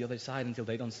to go to the other side until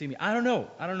they don't see me. I don't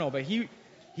know. But he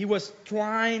was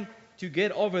trying to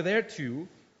get over there too.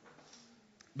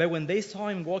 But when they saw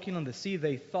him walking on the sea,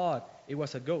 they thought it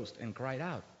was a ghost and cried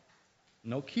out.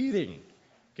 No kidding.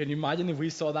 Can you imagine if we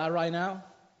saw that right now?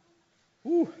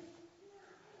 Whew.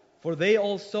 For they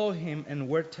all saw him and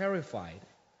were terrified.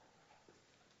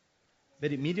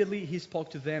 But immediately he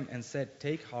spoke to them and said,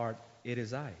 take heart, it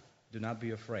is I. Do not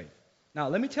be afraid. Now,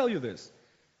 let me tell you this.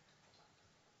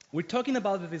 We're talking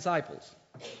about the disciples,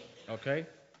 okay?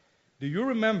 Do you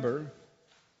remember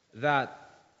that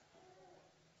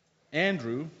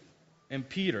Andrew and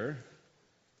Peter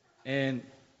and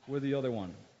where's the other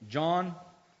one? John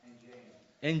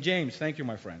and James. Thank you,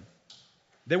 my friend.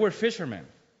 They were fishermen.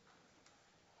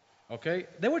 Okay?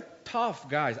 They were tough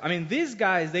guys. I mean, these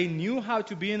guys, they knew how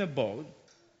to be in a boat.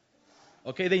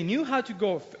 Okay? They knew how to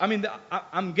go. I mean,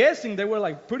 I'm guessing they were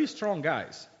like pretty strong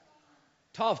guys.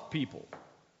 Tough people.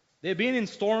 They've been in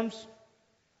storms.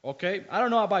 Okay? I don't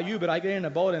know about you, but I get in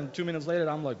a boat and 2 minutes later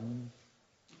I'm like,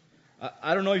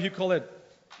 I don't know if you call it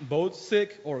boat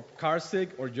sick or car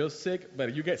sick or just sick,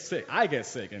 but you get sick. I get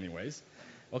sick anyways.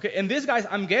 Okay, and these guys,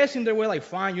 I'm guessing they were like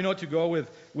fine, to go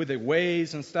with the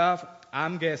waves and stuff.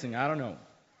 I'm guessing, I don't know.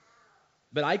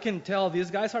 But I can tell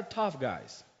these guys are tough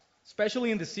guys,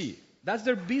 especially in the sea. That's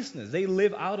their business. They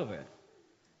live out of it.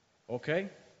 Okay?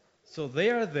 So they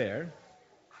are there,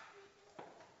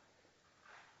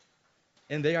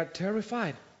 and they are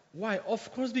terrified. Why?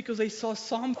 Of course, because they saw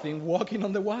something walking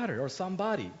on the water or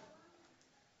somebody.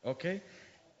 Okay?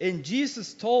 And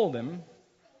Jesus told them,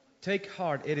 take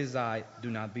heart, it is I,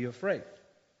 do not be afraid.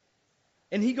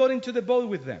 And he got into the boat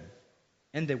with them,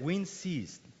 and the wind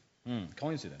ceased.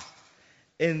 Coincidence.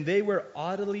 And they were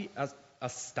utterly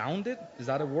astounded. Is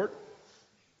that a word?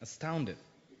 Astounded.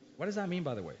 What does that mean,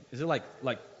 by the way? Is it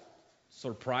like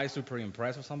surprised, super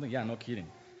impressed or something? Yeah, no kidding.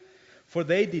 For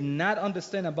they did not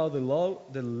understand about the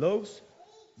loaves,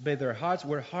 but their hearts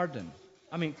were hardened.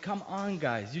 I mean, come on,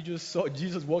 guys. You just saw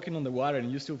Jesus walking on the water, and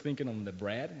you're still thinking on the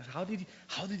bread. How did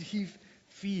he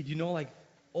feed,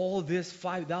 all these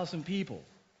 5,000 people?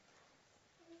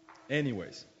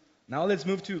 Anyways, now let's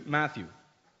move to Matthew.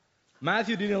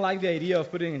 Matthew didn't like the idea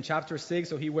of putting it in chapter 6,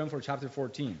 so he went for chapter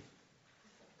 14.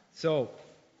 So,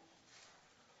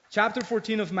 chapter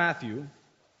 14 of Matthew.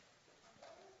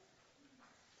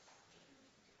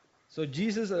 So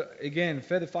Jesus, again,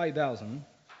 fed the 5,000.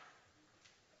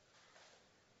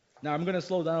 Now, I'm going to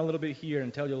slow down a little bit here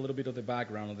and tell you a little bit of the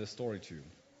background of this story, too.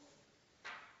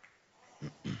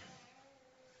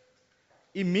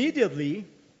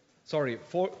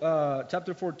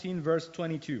 Chapter 14, verse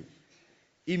 22.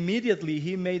 Immediately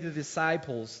he made the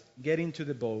disciples get into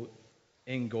the boat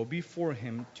and go before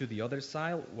him to the other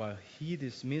side while he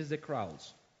dismissed the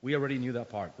crowds. We already knew that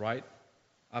part, right?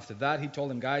 After that, he told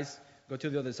them, guys, go to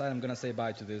the other side. I'm going to say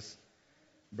bye to these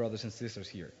brothers and sisters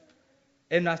here.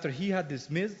 And after he had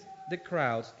dismissed the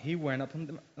crowds, he went up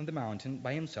on the mountain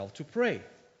by himself to pray.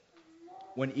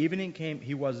 When evening came,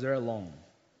 he was there alone.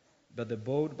 But the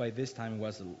boat by this time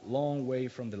was a long way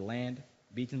from the land,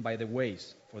 beaten by the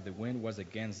waves, for the wind was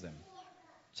against them.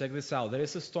 Check this out. There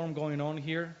is a storm going on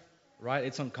here, right?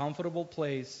 It's an uncomfortable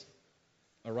place,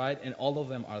 all right? And all of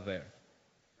them are there.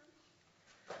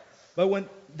 But when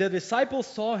the disciples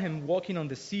saw him walking on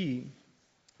the sea,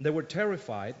 they were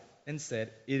terrified and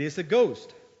said, it is a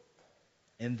ghost.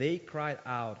 And they cried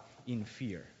out in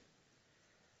fear.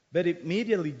 But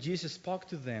immediately Jesus spoke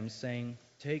to them, saying,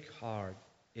 take heart,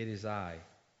 it is I.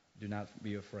 Do not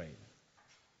be afraid.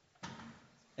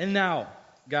 And now,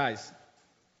 guys,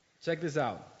 check this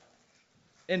out.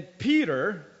 And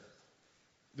Peter,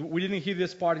 we didn't hear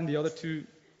this part in the other two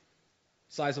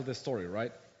sides of the story,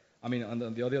 right? I mean,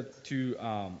 on the other two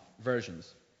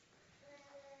versions.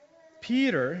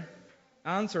 Peter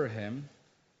answered him,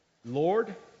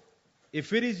 Lord,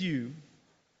 if it is you,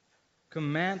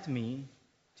 command me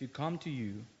to come to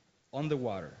you on the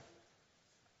water.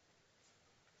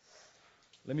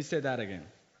 Let me say that again.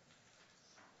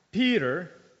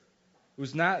 Peter,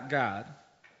 who's not God,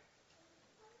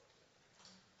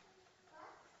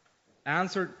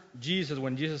 answered Jesus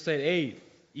when Jesus said, hey,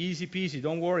 Easy peasy.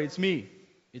 Don't worry. It's me.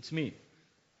 It's me.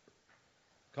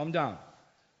 Calm down.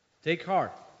 Take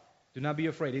heart. Do not be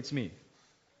afraid. It's me.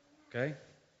 Okay?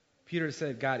 Peter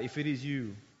said, God, if it is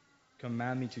you,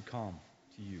 command me to come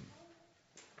to you.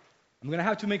 I'm going to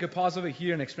have to make a pause over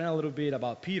here and explain a little bit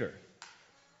about Peter.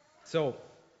 So,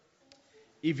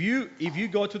 if you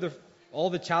go to all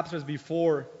the chapters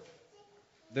before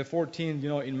the 14,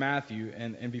 in Matthew,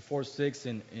 and before 6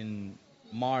 in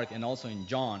Mark and also in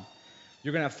John,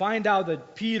 you're going to find out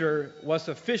that Peter was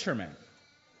a fisherman,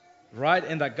 right?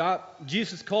 And that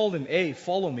Jesus called him, hey,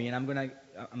 follow me, and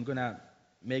I'm gonna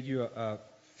make you a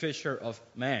fisher of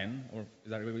men, or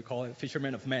is that what we call it?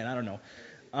 Fisherman of men, I don't know.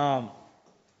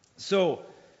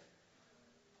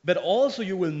 But also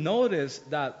you will notice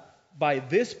that by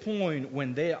this point,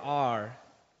 when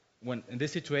in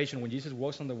this situation, when Jesus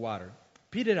walks on the water,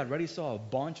 Peter already saw a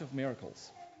bunch of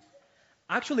miracles.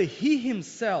 Actually, he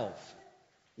himself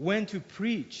went to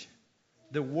preach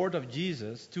the word of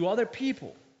Jesus to other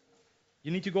people.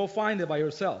 You need to go find it by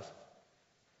yourself.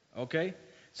 Okay?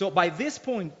 So by this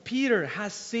point, Peter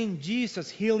has seen Jesus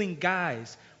healing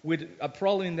guys with a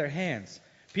problem in their hands.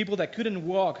 People that couldn't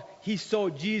walk, he saw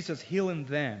Jesus healing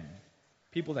them.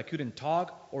 People that couldn't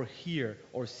talk or hear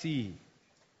or see.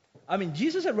 I mean,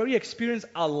 Jesus already experienced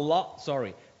a lot.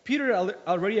 Peter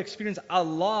already experienced a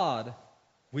lot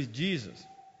with Jesus.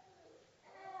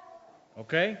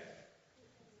 Okay?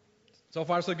 So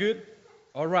far, so good?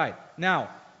 All right. Now,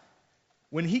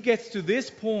 when he gets to this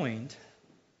point,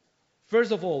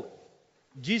 first of all,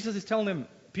 Jesus is telling him,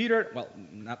 Peter, well,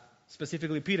 not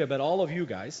specifically Peter, but all of you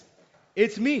guys,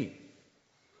 it's me.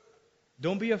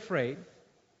 Don't be afraid.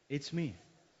 It's me.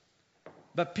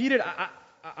 But Peter,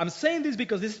 I'm saying this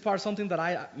because this is part of something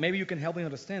that maybe you can help me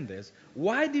understand this.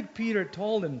 Why did Peter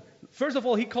tell him? First of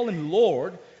all, he called him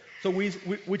Lord. So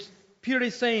which Peter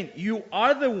is saying, you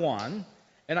are the one,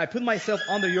 and I put myself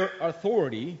under your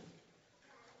authority.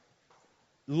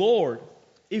 Lord,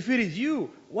 if it is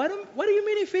you, what do you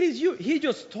mean if it is you? He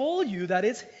just told you that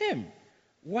it's him.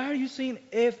 Why are you saying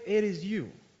if it is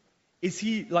you? Is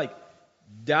he like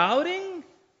doubting,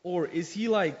 or is he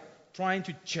like trying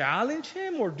to challenge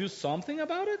him or do something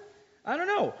about it? I don't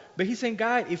know. But he's saying,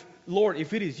 God, Lord,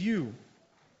 if it is you,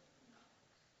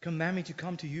 command me to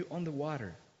come to you on the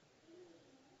water.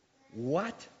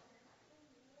 What?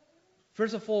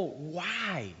 First of all,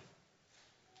 why?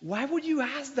 Why would you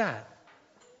ask that?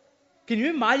 Can you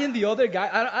imagine the other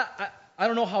guy? I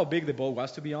don't know how big the boat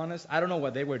was, to be honest. I don't know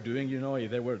what they were doing,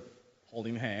 if they were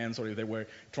holding hands or if they were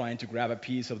trying to grab a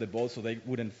piece of the boat so they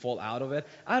wouldn't fall out of it.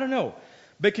 I don't know.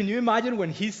 But can you imagine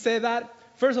when he said that?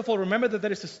 First of all, remember that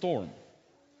there is a storm.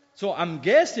 So I'm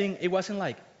guessing it wasn't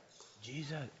like,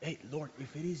 Jesus, hey, Lord,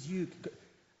 if it is you.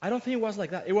 I don't think it was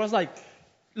like that. It was like,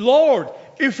 Lord,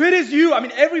 if it is you. I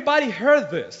mean, everybody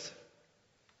heard this.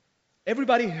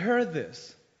 Everybody heard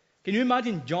this. Can you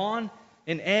imagine John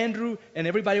and Andrew and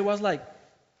everybody was like,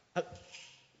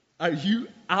 are you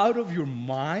out of your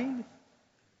mind?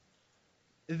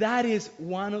 That is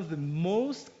one of the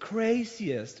most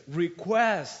craziest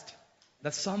requests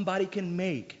that somebody can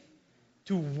make.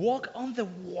 To walk on the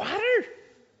water?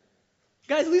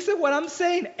 Guys, listen what I'm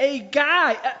saying. A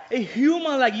guy, a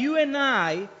human like you and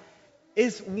I,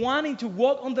 is wanting to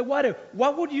walk on the water.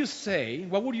 What would you say?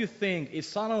 What would you think if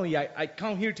suddenly I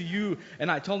come here to you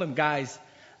and I told them, guys,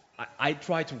 I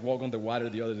tried to walk on the water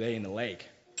the other day in the lake.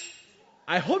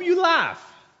 I hope you laugh.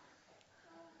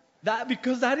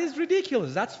 Because that is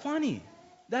ridiculous. That's funny.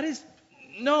 That is,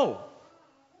 no.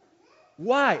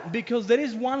 Why? Because there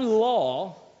is one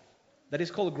law that is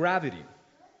called gravity.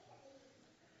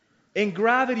 And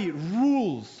gravity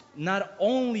rules not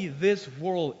only this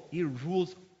world, it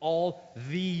rules all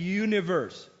the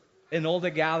universe. And all the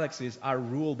galaxies are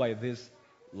ruled by this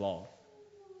law.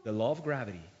 The law of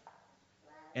gravity.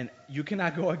 And you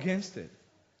cannot go against it.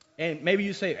 And maybe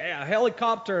you say, a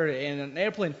helicopter and an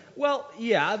airplane. Well,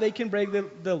 yeah, they can break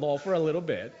the law for a little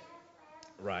bit,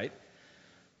 right?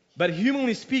 But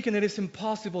humanly speaking, it is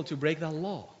impossible to break that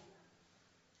law.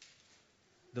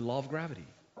 The law of gravity.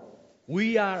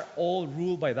 We are all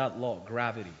ruled by that law,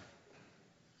 gravity.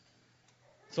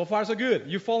 So far, so good.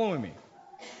 You following me?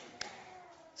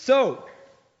 So,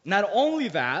 not only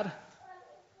that,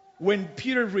 when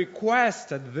Peter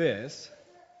requested this,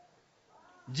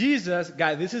 Jesus,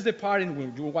 guys, this is the part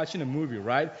when you're watching a movie,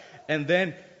 right? And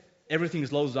then everything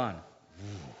slows down.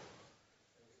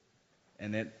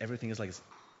 And then everything is like,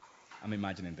 I'm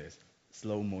imagining this,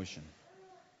 slow motion.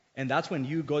 And that's when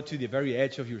you go to the very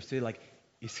edge of your seat, like,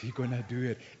 is he going to do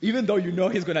it? Even though you know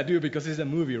he's going to do it because it's a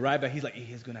movie, right? But he's like,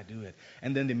 he's going to do it.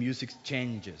 And then the music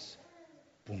changes.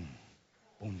 Boom,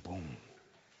 boom, boom.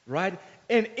 right?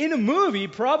 And in a movie,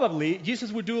 probably,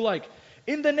 Jesus would do like,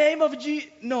 in the name of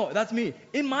no, that's me.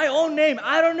 In my own name,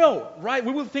 I don't know, right?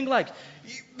 We will think like,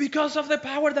 because of the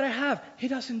power that I have. He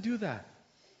doesn't do that.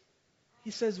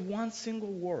 He says one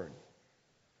single word.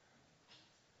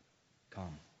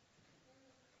 Come.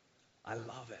 I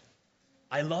love it.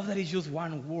 I love that he's just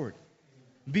one word.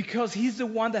 Because he's the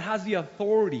one that has the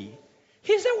authority.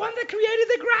 He's the one that created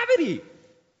the gravity.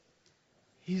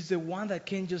 He's the one that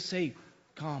can just say,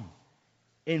 come,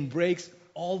 and breaks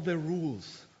all the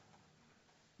rules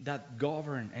that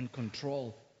govern and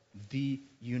control the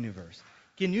universe.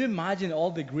 Can you imagine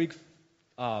all the Greek,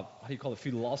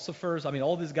 philosophers? I mean,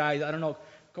 all these guys, I don't know,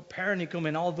 Copernicus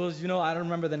and all those, I don't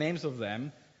remember the names of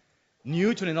them.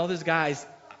 Newton and all these guys,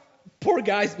 poor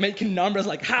guys making numbers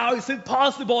like, how is it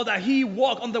possible that he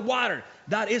walked on the water?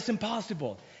 That is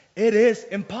impossible. It is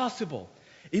impossible.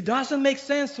 It doesn't make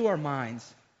sense to our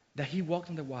minds that he walked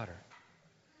on the water.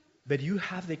 But you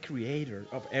have the creator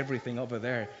of everything over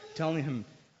there telling him,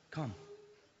 come.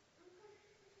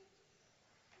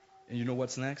 And you know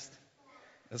what's next?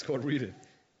 Let's go read it.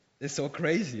 It's so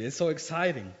crazy. It's so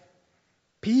exciting.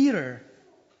 Peter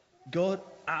got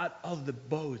out of the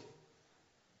boat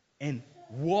and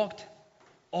walked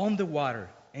on the water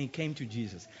and came to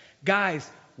Jesus. Guys,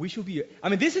 we should be...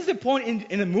 this is the point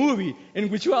in a movie in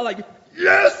which you are like,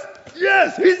 yes,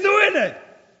 he's doing it.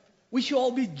 We should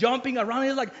all be jumping around.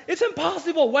 It's like, it's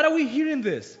impossible. Why are we hearing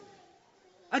this?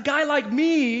 A guy like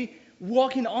me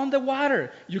walking on the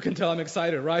water. You can tell I'm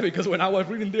excited, right? Because when I was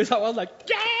reading this, I was like,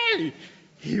 yay!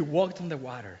 He walked on the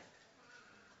water.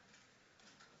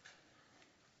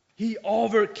 He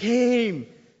overcame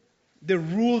the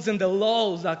rules and the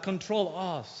laws that control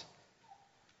us.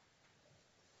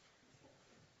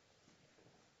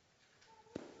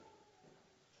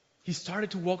 He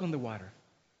started to walk on the water.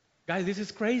 Guys, this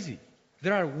is crazy.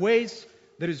 There are waves,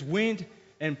 there is wind,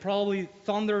 and probably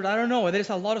thunder. I don't know.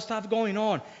 There's a lot of stuff going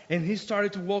on. And he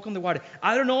started to walk on the water.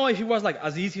 I don't know if it was like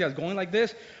as easy as going like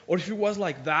this, or if it was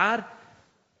like that.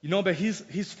 But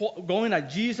he's going at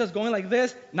Jesus, going like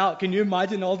this. Now, can you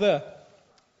imagine all the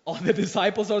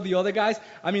disciples or the other guys?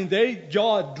 Their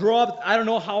jaw dropped. I don't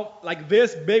know how, like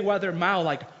this big was their mouth.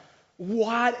 Like,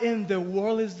 what in the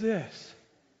world is this?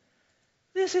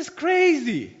 This is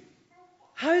crazy.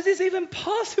 How is this even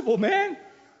possible, man?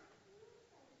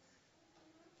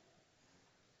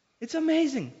 It's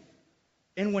amazing.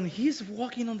 And when he's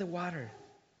walking on the water,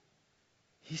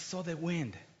 he saw the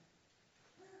wind.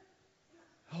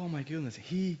 Oh my goodness,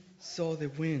 he saw the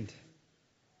wind.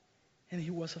 And he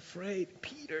was afraid.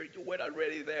 Peter, you were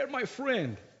already there, my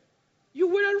friend. You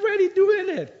were already doing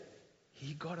it.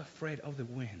 He got afraid of the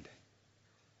wind.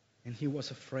 And he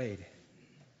was afraid.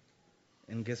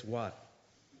 And guess what?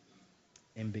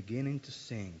 And beginning to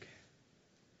sink.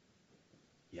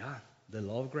 Yeah, the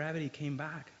law of gravity came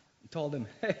back. He told him,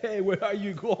 hey, where are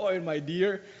you going, my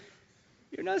dear?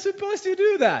 You're not supposed to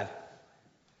do that.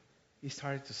 He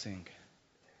started to sink.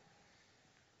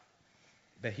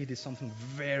 But he did something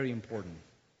very important.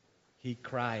 He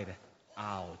cried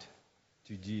out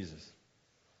to Jesus.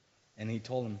 And he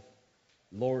told him,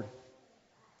 Lord,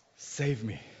 save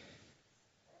me.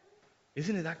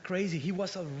 Isn't it that crazy? He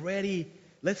was already,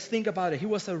 let's think about it. He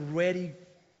was already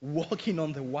walking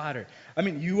on the water.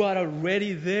 You are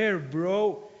already there,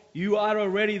 bro. You are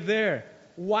already there.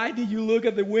 Why did you look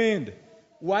at the wind?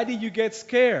 Why did you get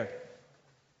scared?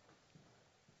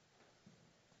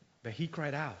 But he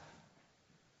cried out,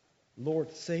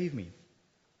 Lord, save me.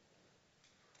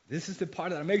 This is the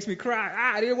part that makes me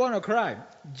cry. I didn't want to cry.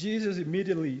 Jesus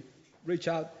immediately reached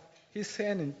out his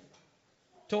hand and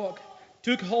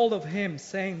took hold of him,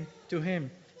 saying to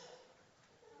him,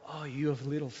 oh, you have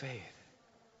little faith.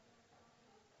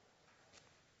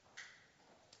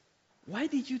 Why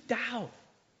did you doubt?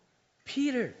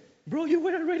 Peter, bro, you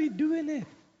were already doing it.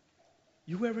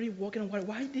 You were already walking on water.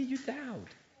 Why did you doubt?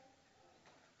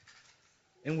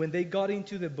 And when they got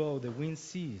into the boat, the wind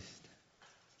ceased.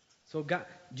 So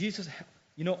Jesus,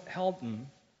 helped them,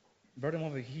 brought them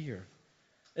over here.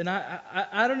 And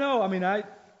I don't know.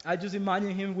 I just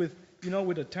imagine him with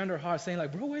a tender heart saying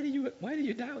like, bro, why did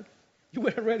you doubt? You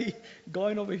were already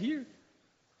going over here.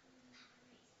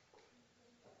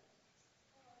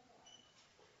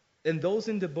 And those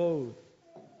in the boat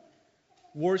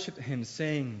worshiped him,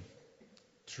 saying,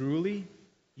 truly,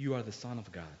 you are the Son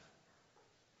of God.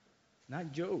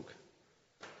 Not joke.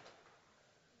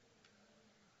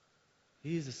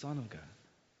 He is the Son of God.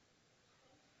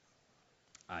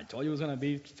 I told you it was going to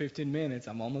be 15 minutes.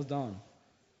 I'm almost done.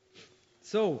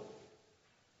 So,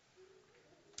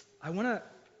 I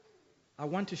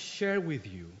want to share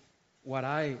with you what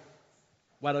I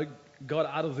what I got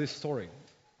out of this story.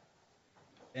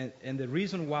 And the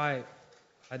reason why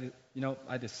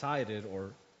I decided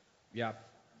to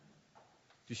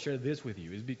share this with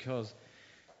you is because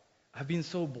I've been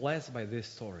so blessed by this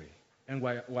story and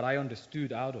what I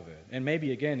understood out of it. And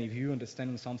maybe again, if you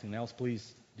understand something else,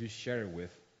 please do share it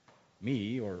with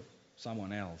me or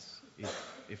someone else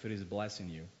if it is blessing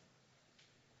you.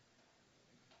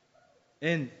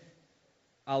 And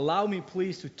allow me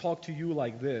please to talk to you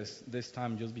like this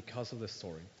time just because of the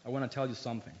story. I want to tell you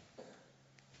something.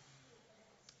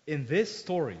 In this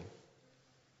story,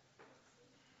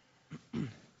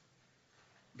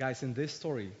 guys, in this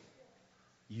story,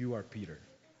 you are Peter.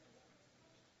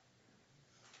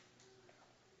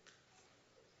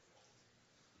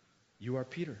 You are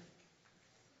Peter.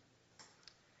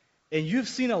 And you've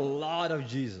seen a lot of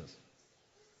Jesus.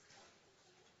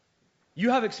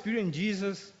 You have experienced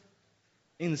Jesus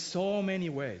in so many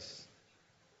ways.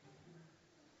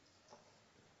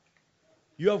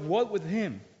 You have walked with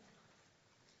him.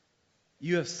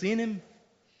 You have seen him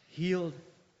heal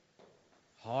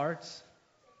hearts,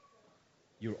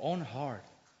 your own heart,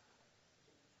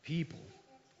 people.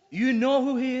 You know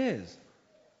who he is.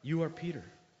 You are Peter.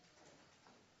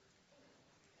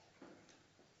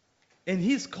 And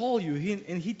he's called you,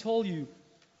 and he told you,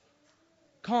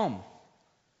 come.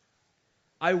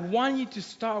 I want you to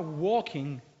start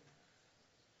walking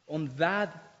on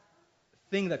that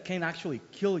thing that can actually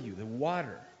kill you, the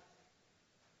water.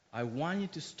 I want you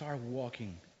to start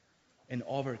walking and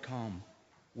overcome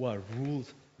what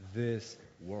rules this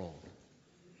world.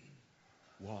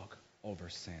 Walk over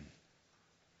sin.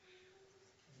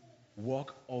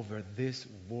 Walk over this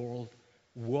world.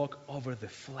 Walk over the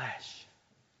flesh.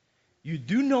 You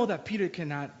do know that Peter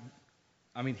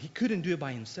he couldn't do it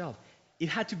by himself. It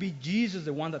had to be Jesus,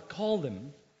 the one that called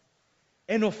him.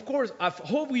 And of course, I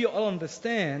hope we all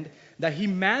understand that he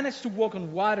managed to walk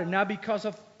on water not because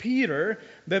of Peter,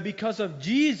 but because of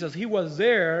Jesus. He was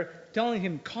there telling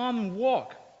him, come and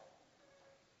walk.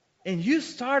 And you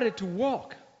started to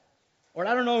walk. Or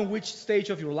I don't know in which stage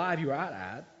of your life you are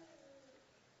at.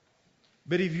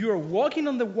 But if you are walking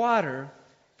on the water,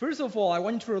 first of all, I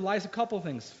want you to realize a couple of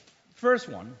things. First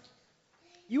one,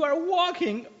 you are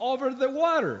walking over the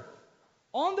water,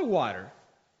 on the water.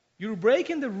 You're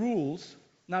breaking the rules,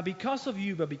 not because of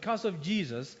you, but because of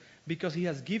Jesus, because he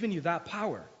has given you that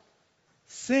power.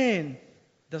 Sin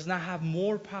does not have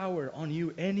more power on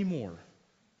you anymore.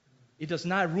 It does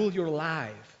not rule your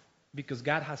life because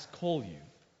God has called you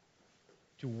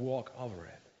to walk over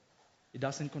it. It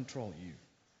doesn't control you.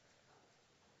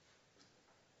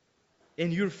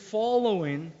 And you're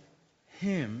following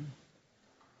him,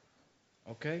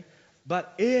 okay?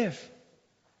 But if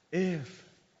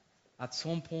at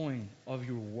some point of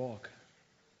your walk,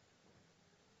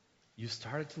 you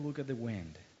started to look at the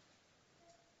wind,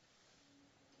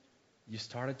 you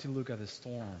started to look at the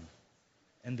storm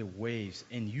and the waves,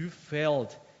 and you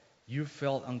felt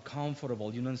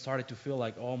uncomfortable, started to feel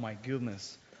like, oh my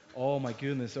goodness,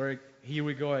 or here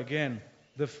we go again,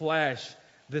 the flesh,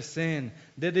 the sin,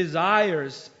 the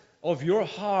desires of your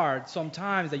heart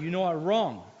sometimes that you know are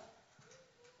wrong.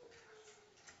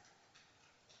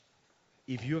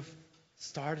 If you've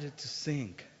started to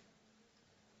sink,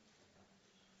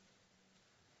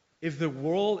 if the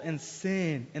world and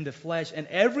sin and the flesh and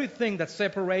everything that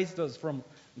separates us from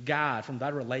God, from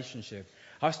that relationship,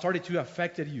 has started to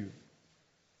affect you,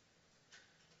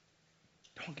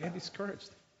 don't get discouraged.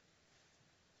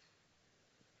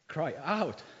 Cry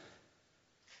out.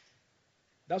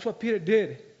 That's what Peter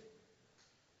did.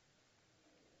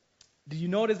 Did you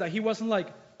notice that he wasn't like,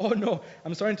 oh no,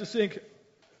 I'm starting to sink.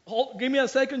 Give me a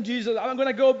second, Jesus. I'm going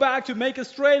to go back to make it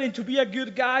straight and to be a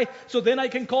good guy so then I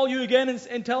can call you again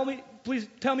and please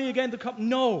tell me again to come.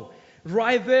 No.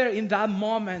 Right there in that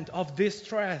moment of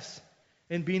distress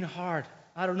and being hard.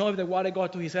 I don't know if the water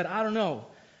got to his head. I don't know.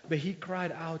 But he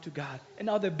cried out to God. And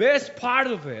now the best part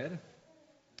of it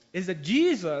is that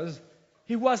Jesus,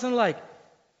 he wasn't like,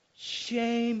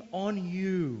 shame on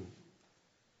you.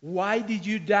 Why did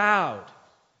you doubt?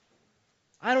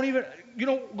 I don't even,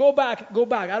 go back.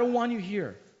 I don't want you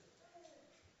here.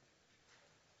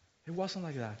 It wasn't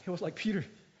like that. He was like, Peter,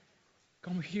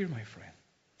 come here, my friend.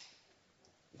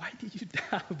 Why did you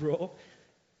doubt, bro?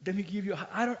 Let me give you,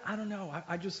 I don't know.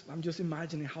 I'm just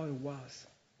imagining how it was.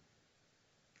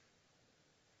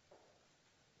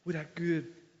 With a good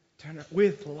turn,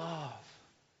 with love.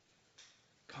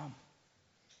 Come.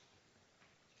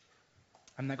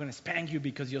 I'm not going to spank you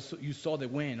because you saw the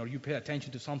wind or you paid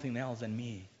attention to something else than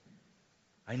me.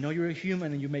 I know you're a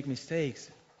human and you make mistakes,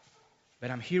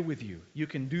 but I'm here with you. You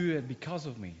can do it because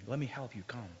of me. Let me help you.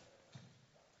 Come.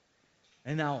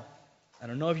 And now, I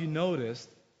don't know if you noticed,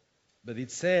 but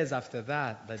it says after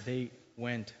that they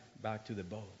went back to the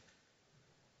boat.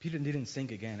 Peter didn't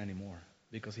sink again anymore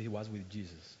because he was with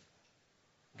Jesus.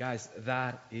 Guys,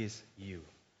 that is you.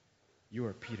 You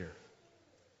are Peter.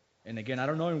 And again, I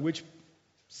don't know in which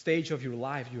stage of your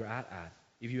life you're at,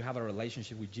 if you have a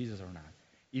relationship with Jesus or not.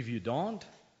 If you don't,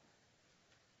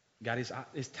 God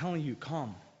is telling you,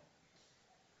 come.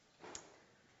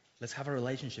 Let's have a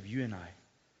relationship, you and I.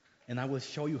 And I will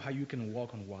show you how you can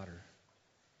walk on water.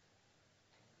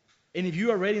 And if you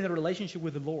are already in a relationship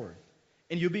with the Lord,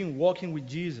 and you've been walking with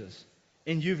Jesus,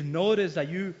 and you've noticed that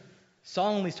you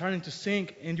suddenly starting to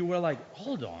sink, and you were like,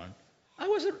 hold on,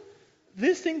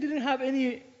 this thing didn't have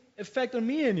any effect on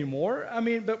me anymore. I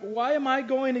mean, but why am I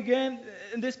going again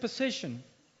in this position?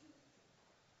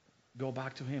 Go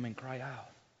back to Him and cry out.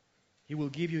 He will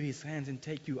give you His hands and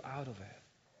take you out of it.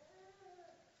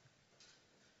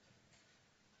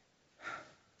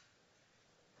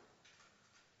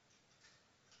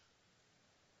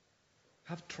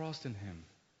 Have trust in Him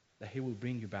that He will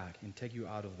bring you back and take you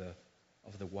out of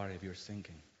the water if you're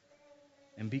sinking.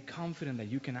 And be confident that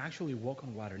you can actually walk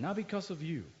on water, not because of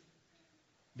you,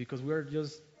 because we're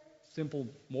just simple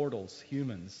mortals,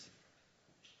 humans.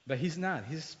 But He's not.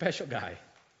 He's a special guy.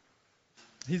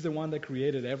 He's the one that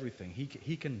created everything.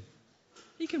 He can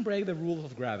break the rules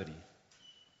of gravity.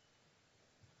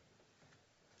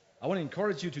 I want to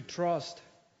encourage you to trust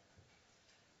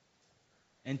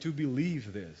and to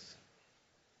believe this.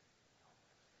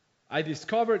 I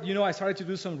discovered, I started to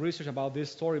do some research about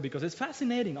this story because it's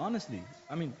fascinating, honestly.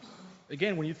 I mean,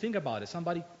 again, when you think about it,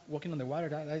 somebody walking on the water,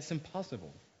 that's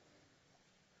impossible.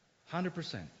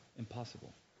 100%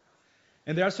 impossible.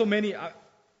 And there are so many,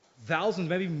 thousands,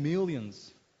 maybe millions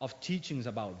of teachings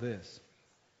about this.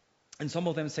 And some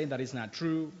of them say that it's not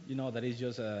true, that it's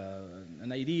just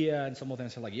an idea. And some of them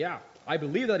say like, yeah, I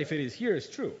believe that if it is here, it's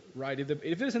true, right? If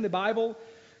it is in the Bible,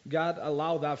 God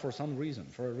allowed that for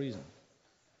a reason.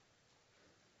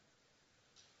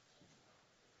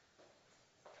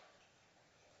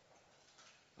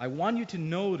 I want you to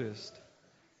notice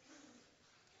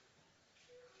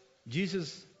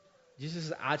Jesus'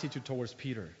 attitude towards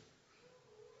Peter.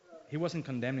 He wasn't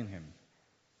condemning him.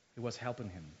 He was helping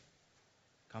him.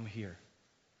 Come here.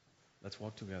 Let's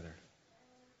walk together.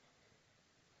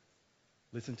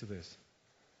 Listen to this.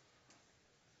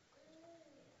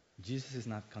 Jesus is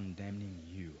not condemning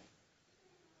you.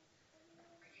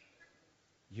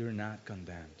 You're not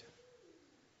condemned.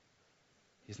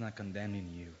 He's not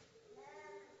condemning you.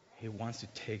 He wants to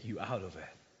take you out of it.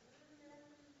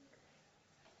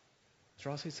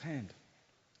 Trust His hand.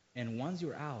 And once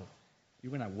you're out,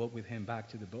 you're going to walk with Him back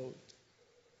to the boat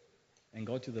and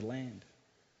go to the land.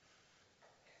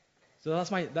 So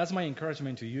that's my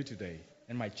encouragement to you today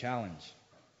and my challenge.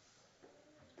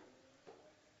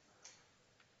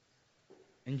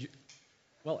 Enjoy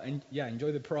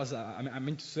the process. I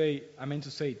meant to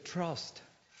say trust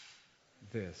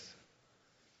this.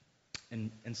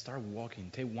 And start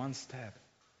walking. Take one step,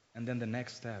 and then the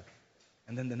next step,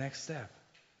 and then the next step.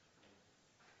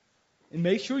 And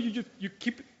make sure you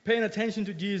keep paying attention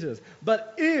to Jesus.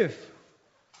 But if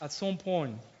at some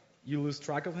point you lose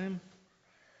track of Him,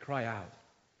 cry out.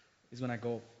 He's going to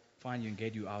go find you and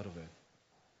get you out of it.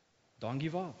 Don't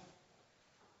give up.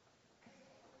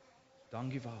 Don't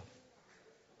give up.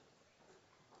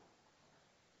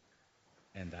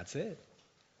 And that's it.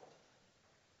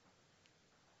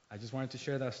 I just wanted to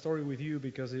share that story with you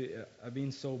because I've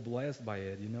been so blessed by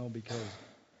it, because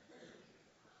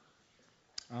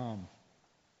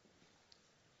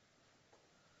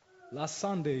last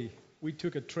Sunday we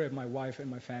took a trip, my wife and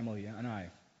my family and I.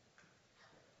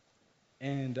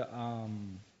 And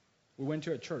we went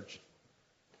to a church.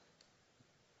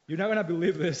 You're not going to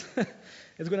believe this.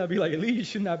 It's going to be like, Lee, you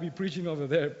should not be preaching over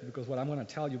there because what I'm going to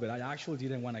tell you, but I actually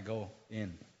didn't want to go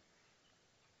in.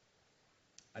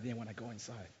 I didn't want to go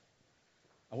inside.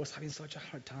 I was having such a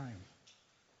hard time.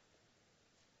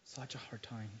 Such a hard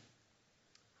time.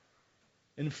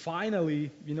 And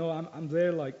finally, I'm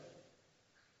there like,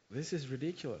 this is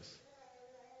ridiculous.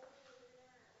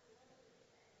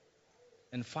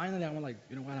 And finally, I'm like,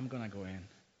 you know what, I'm going to go in.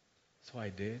 So I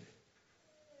did.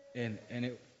 And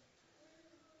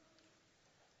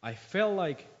I felt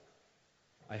like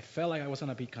I was going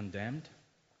to be condemned,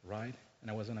 right? And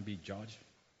I was going to be judged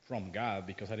from God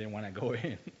because I didn't want to go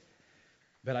in.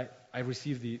 But I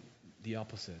received the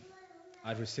opposite.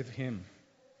 I received Him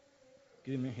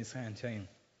giving me His hand saying,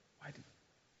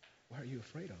 what are you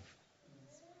afraid of?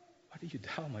 What do you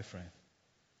doubt, my friend?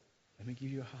 Let me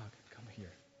give you a hug. Come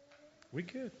here. We're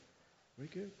good. We're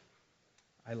good.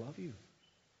 I love you.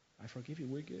 I forgive you.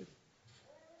 We're good.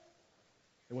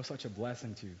 It was such a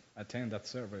blessing to attend that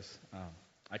service.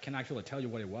 I can actually tell you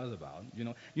what it was about.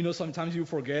 Sometimes you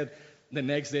forget the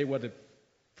next day what the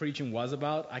preaching was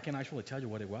about. I can actually tell you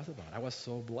what it was about. I was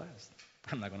so blessed.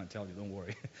 I'm not going to tell you, don't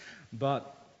worry.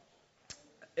 But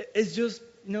it's just,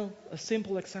 a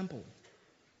simple example.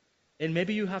 And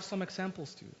maybe you have some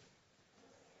examples too.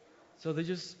 So they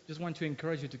just want to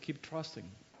encourage you to keep trusting.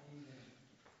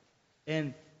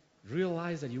 And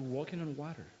realize that you're walking on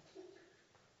water.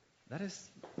 That is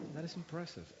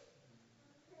impressive.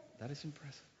 That is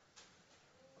impressive.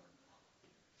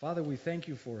 Father, we thank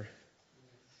you for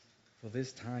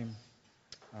this time.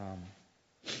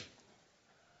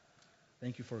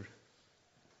 Thank you for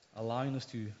allowing us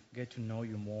to get to know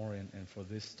you more and for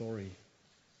this story,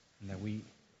 and that we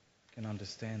can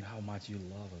understand how much you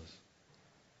love us.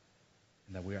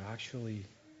 And that we are actually,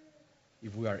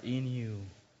 if we are in you,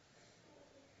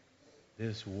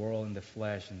 this world and the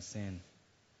flesh and sin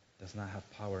does not have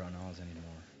power on us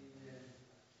anymore.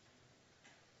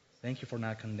 Thank you for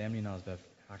not condemning us, but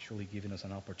actually giving us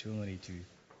an opportunity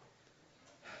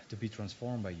to be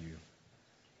transformed by you.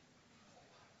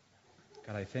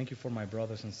 God, I thank you for my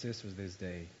brothers and sisters this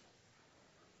day.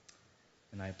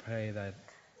 And I pray that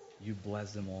you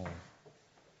bless them all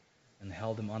and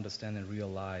help them understand and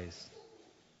realize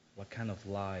what kind of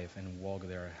life and walk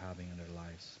they are having in their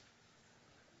lives.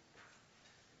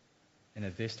 And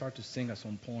if they start to sing at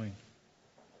some point,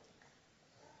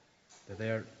 that they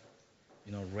are,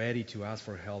 ready to ask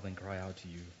for help and cry out to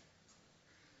you.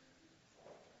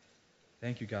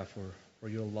 Thank you, God, for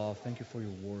your love. Thank you for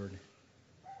your word.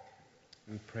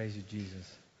 We praise you,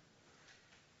 Jesus.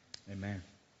 Amen.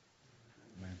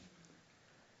 Amen.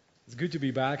 It's good to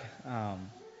be back.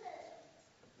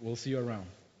 We'll see you around.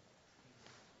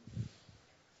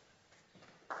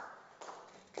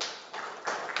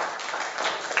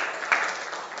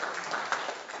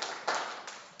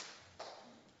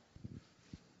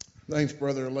 Thanks,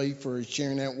 Brother Lee, for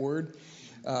sharing that word.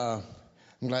 I'm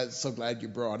so glad you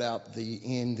brought out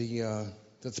the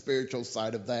spiritual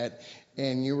side of that,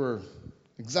 and you were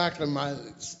exactly my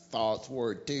thoughts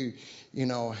were too.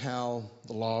 How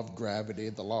the law of gravity,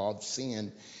 the law of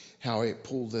sin, how it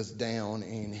pulls us down,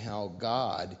 and how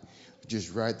God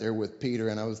just right there with Peter.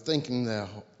 And I was thinking the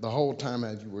whole time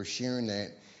as you were sharing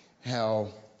that, how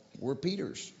we're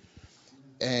Peters.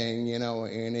 And,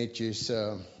 and it just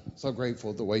so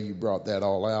grateful the way you brought that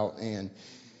all out. And,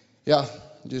 yeah,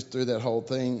 just through that whole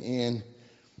thing and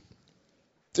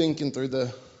thinking through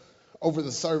over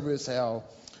the service, how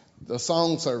the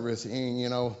song service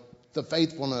and, the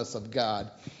faithfulness of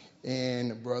God.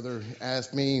 And brother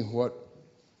asked me what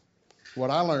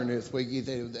I learned this week. He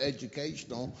said it was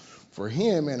educational for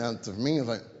him. And for me, it was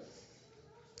like,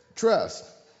 trust.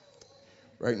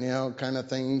 Right now, kind of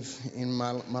things in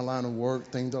my line of work,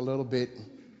 things are a little bit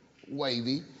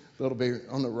wavy, a little bit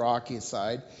on the rocky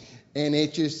side. And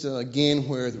it's just, again,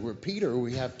 where we're Peter,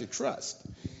 we have to trust.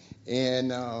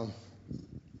 And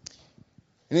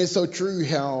it's so true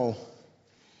how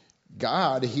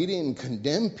God, he didn't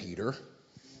condemn Peter,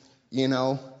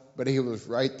 but he was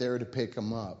right there to pick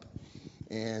him up.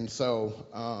 And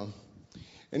so,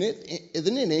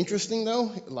 isn't it interesting,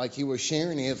 though? Like he was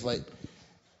sharing, it's like,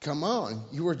 come on,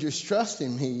 you were just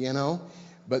trusting me,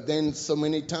 But then so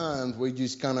many times we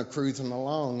just kind of cruising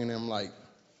along, and I'm like,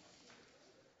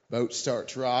 boat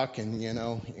starts rocking,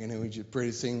 and we just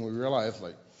pretty soon we realize,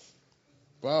 like,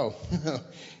 wow.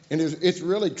 And it's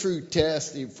really true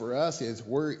test for us is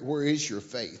where is your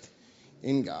faith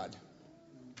in God?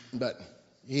 But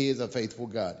he is a faithful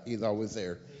God. He's always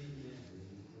there.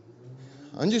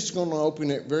 I'm just going to open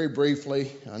it very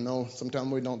briefly. I know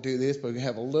sometimes we don't do this, but we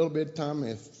have a little bit of time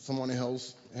if someone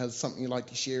else has something you'd like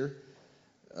to share,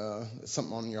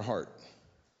 something on your heart.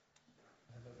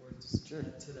 I have a word to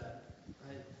add to that.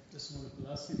 I just want to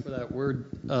bless you for that word,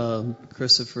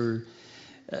 Christopher.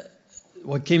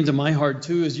 What came to my heart,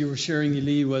 too, as you were sharing,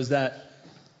 Eli, was that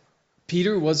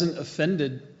Peter wasn't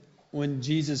offended when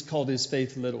Jesus called his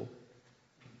faith little.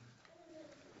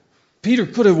 Peter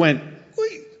could have went,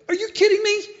 wait, are you kidding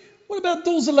me? What about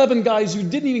those 11 guys who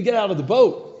didn't even get out of the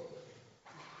boat?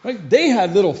 Right? They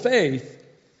had little faith.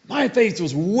 My faith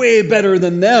was way better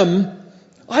than them.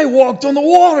 I walked on the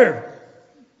water.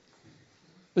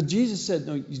 But Jesus said,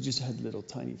 no, you just had little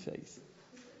tiny faith.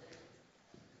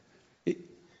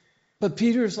 But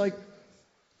Peter's like,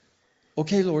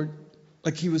 okay, Lord.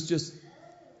 Like he was just,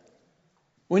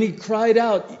 when he cried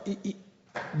out,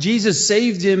 Jesus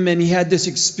saved him and he had this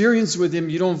experience with him.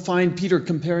 You don't find Peter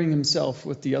comparing himself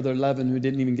with the other 11 who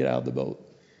didn't even get out of the boat.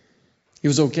 He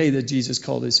was okay that Jesus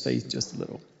called his faith just a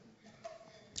little.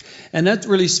 And that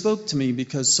really spoke to me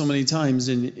because so many times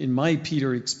in my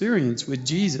Peter experience with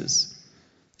Jesus,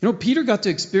 Peter got to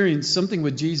experience something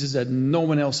with Jesus that no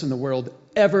one else in the world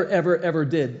ever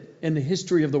did. In the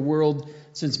history of the world,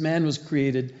 since man was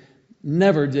created,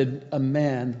 never did a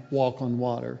man walk on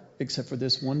water except for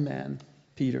this one man,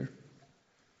 Peter.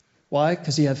 Why?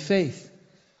 Because he had faith.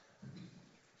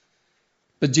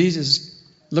 But Jesus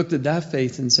looked at that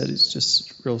faith and said, it's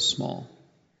just real small.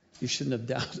 You shouldn't have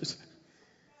doubted.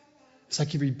 It's like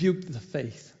he rebuked the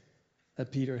faith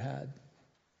that Peter had.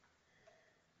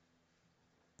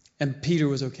 And Peter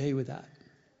was okay with that.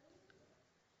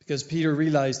 Because Peter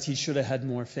realized he should have had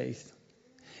more faith.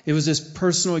 It was this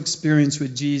personal experience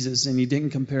with Jesus, and he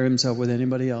didn't compare himself with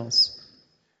anybody else.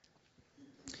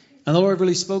 And the Lord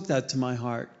really spoke that to my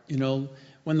heart.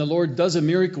 When the Lord does a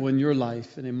miracle in your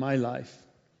life and in my life,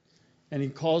 and he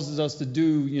causes us to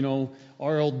do,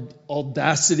 our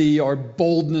audacity, our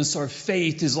boldness, our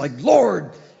faith is like,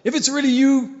 Lord, if it's really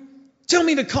you, tell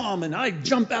me to come. And I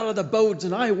jump out of the boat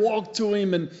and I walk to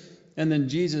him. And then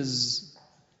Jesus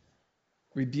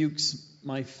rebukes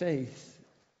my faith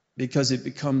because it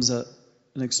becomes an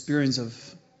experience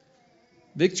of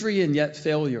victory and yet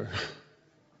failure.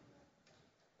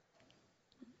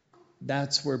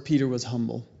 That's where Peter was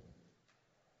humble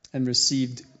and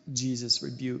received Jesus'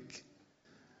 rebuke.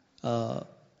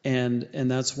 And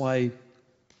that's why,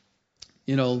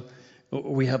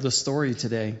 we have the story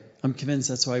today. I'm convinced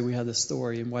that's why we have the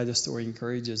story and why the story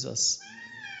encourages us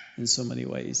in so many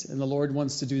ways. And the Lord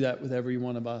wants to do that with every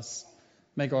one of us,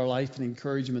 make our life an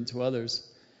encouragement to others.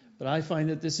 But I find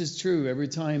that this is true every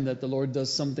time that the Lord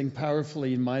does something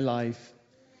powerfully in my life.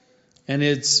 And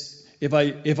it's, if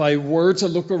I were to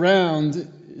look around,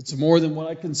 it's more than what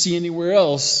I can see anywhere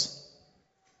else.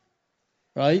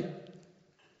 Right?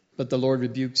 But the Lord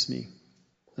rebukes me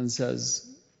and says,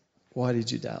 why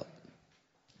did you doubt?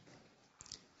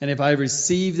 And if I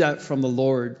receive that from the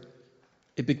Lord,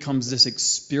 it becomes this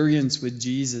experience with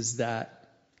Jesus that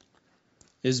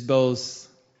is both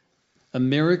a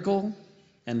miracle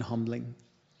and humbling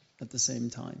at the same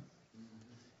time.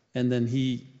 And then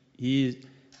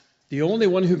the only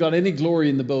one who got any glory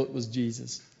in the boat was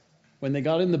Jesus. When they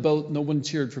got in the boat, no one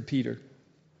cheered for Peter.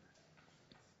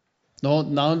 No,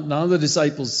 none of the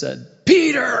disciples said,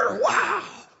 Peter, wow!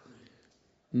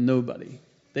 Nobody.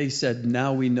 They said,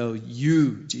 now we know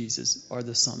you, Jesus, are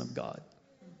the Son of God.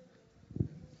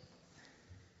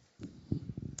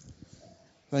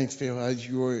 Thanks, Phil. As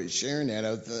you were sharing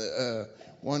that,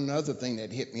 one other thing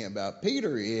that hit me about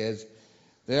Peter is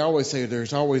they always say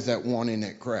there's always that one in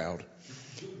that crowd.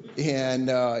 And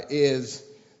is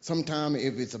sometime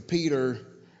if it's a Peter,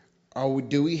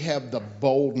 do we have the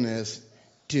boldness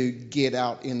to get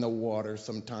out in the water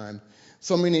sometime?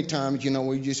 So many times,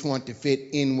 we just want to fit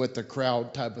in with the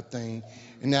crowd type of thing.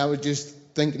 And I was just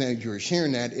thinking as you were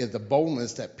sharing that is the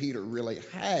boldness that Peter really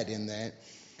had in that.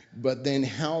 But then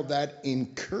how that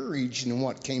encouraged and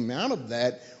what came out of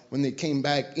that, when they came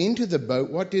back into the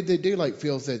boat, what did they do? Like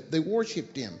Phil said, they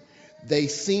worshiped him. They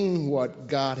seen what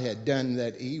God had done,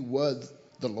 that he was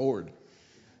the Lord.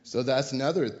 So that's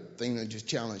another thing that just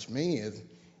challenged me is,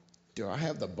 do I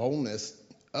have the boldness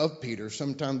of Peter?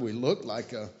 Sometimes we look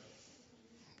like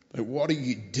what are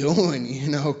you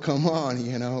doing? Come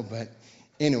on, but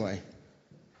anyway.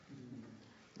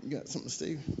 You got something,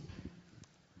 Steve?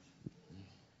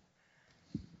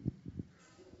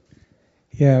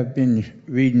 Yeah, I've been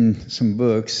reading some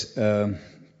books.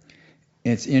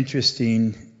 It's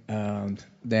interesting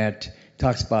that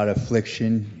talks about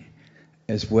affliction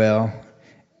as well.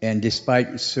 And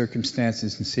despite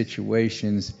circumstances and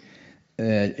situations,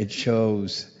 it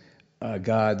shows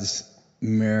God's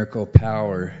miracle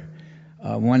power.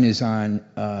 One is on,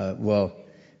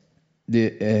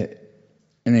 and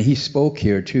he spoke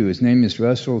here too. His name is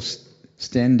Russell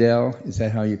Stendell. Is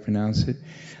that how you pronounce it?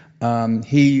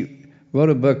 He wrote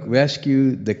a book,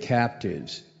 Rescue the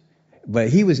Captives. But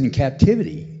he was in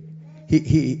captivity.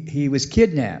 He was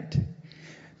kidnapped.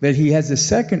 But he has a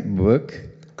second book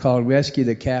called Rescue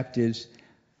the Captives.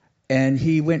 And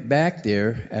he went back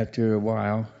there after a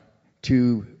while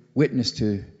to witness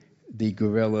to the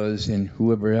guerrillas and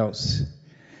whoever else.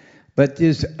 But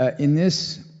there's in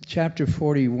this chapter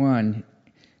 41,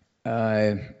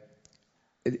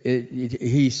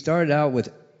 he started out with,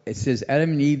 it says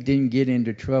Adam and Eve didn't get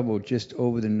into trouble just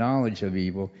over the knowledge of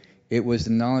evil. It was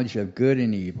the knowledge of good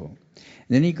and evil. And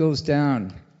then he goes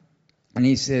down and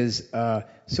he says,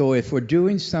 so if we're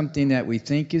doing something that we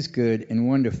think is good and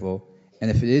wonderful,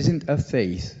 and if it isn't of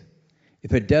faith,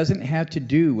 if it doesn't have to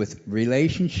do with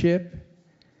relationship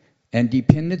and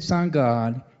dependence on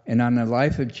God and on the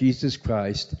life of Jesus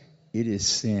Christ, it is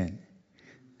sin.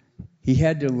 he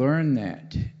had to learn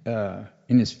that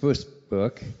in his first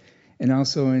book and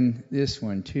also in this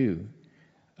one too.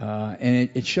 And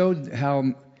it showed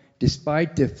how,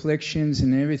 despite the afflictions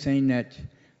and everything that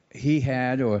he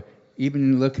had, or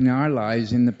even looking at our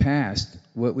lives in the past,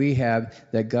 what we have,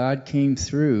 that God came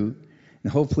through,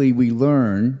 and hopefully we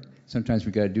learn. Sometimes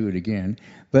we got to do it again.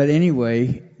 But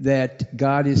anyway, that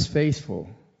God is faithful.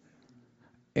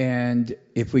 And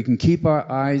if we can keep our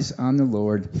eyes on the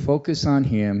Lord, focus on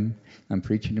Him, I'm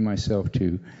preaching to myself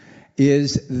too,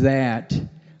 is that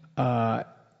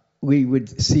we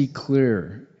would see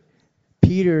clear.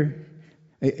 Peter,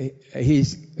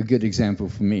 he's a good example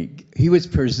for me. He was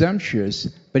presumptuous,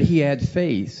 but he had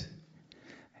faith.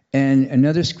 And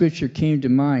another scripture came to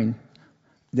mind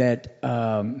that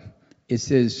it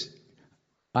says,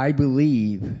 I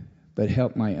believe, but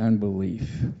help my unbelief.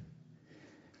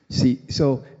 See,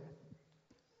 so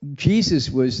Jesus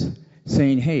was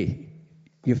saying, hey,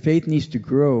 your faith needs to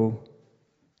grow,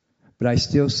 but I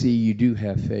still see you do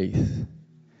have faith.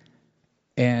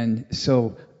 And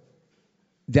so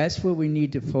that's what we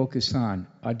need to focus on,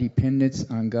 our dependence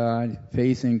on God,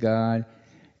 faith in God,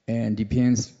 and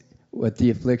depends what the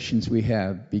afflictions we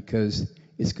have, because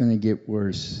it's going to get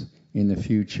worse in the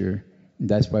future. And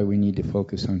that's why we need to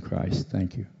focus on Christ.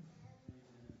 Thank you.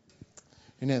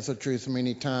 And that's the truth.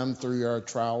 Many times through our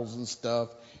trials and stuff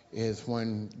is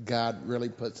when God really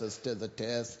puts us to the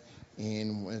test,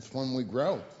 and it's when we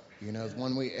grow. It's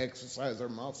when we exercise our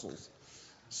muscles.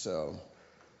 So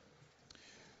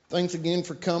thanks again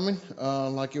for coming.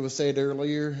 Like it was said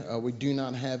earlier, we do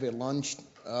not have a lunch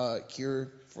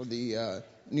here for the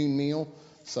noon meal.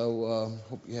 So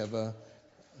hope you have a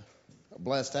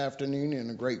blessed afternoon and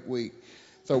a great week.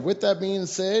 So with that being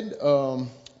said,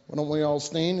 why don't we all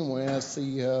stand and we'll ask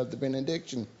the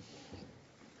benediction.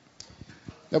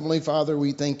 Heavenly Father,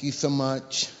 we thank you so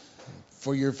much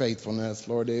for your faithfulness,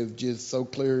 Lord. It was just so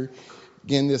clear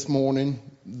again this morning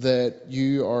that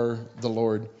you are the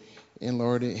Lord. And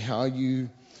Lord, how you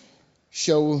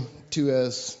show to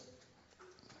us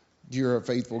you're a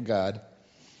faithful God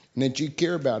and that you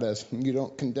care about us and you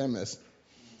don't condemn us.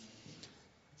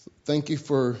 So thank you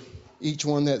for each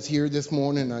one that's here this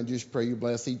morning. I just pray you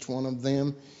bless each one of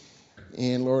them.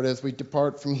 And Lord, as we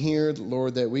depart from here,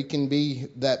 Lord, that we can be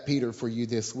that Peter for you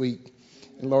this week.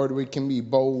 And Lord, we can be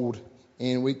bold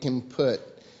and we can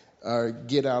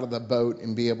get out of the boat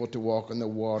and be able to walk on the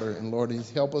water. And Lord,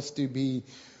 help us to be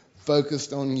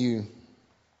focused on you.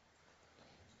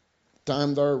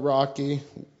 Times are rocky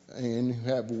and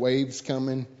have waves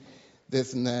coming,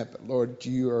 this and that. But Lord,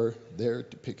 you are there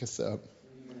to pick us up.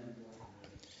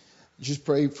 Just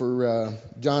pray for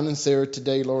John and Sarah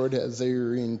today, Lord, as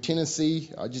they're in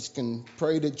Tennessee. I just can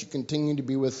pray that you continue to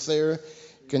be with Sarah,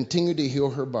 continue to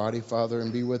heal her body, Father,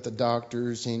 and be with the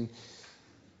doctors. And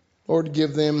Lord,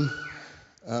 give them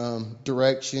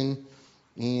direction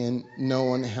and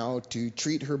knowing how to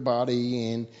treat her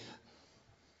body. And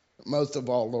most of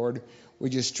all, Lord, we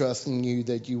just trust in you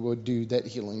that you will do that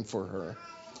healing for her.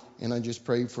 And I just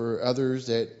pray for others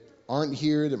that aren't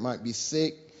here, that might be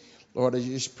sick. Lord, I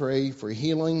just pray for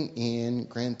healing and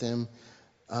grant them,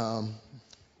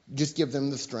 just give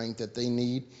them the strength that they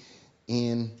need.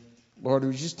 And Lord,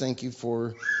 we just thank you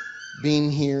for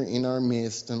being here in our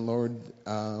midst. And Lord,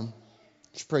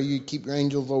 just pray you keep your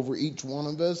angels over each one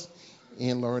of us.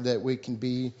 And Lord, that we can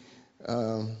be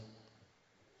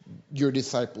your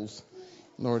disciples.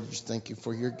 Lord, just thank you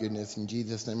for your goodness. In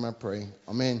Jesus' name I pray.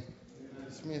 Amen.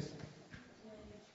 Smith.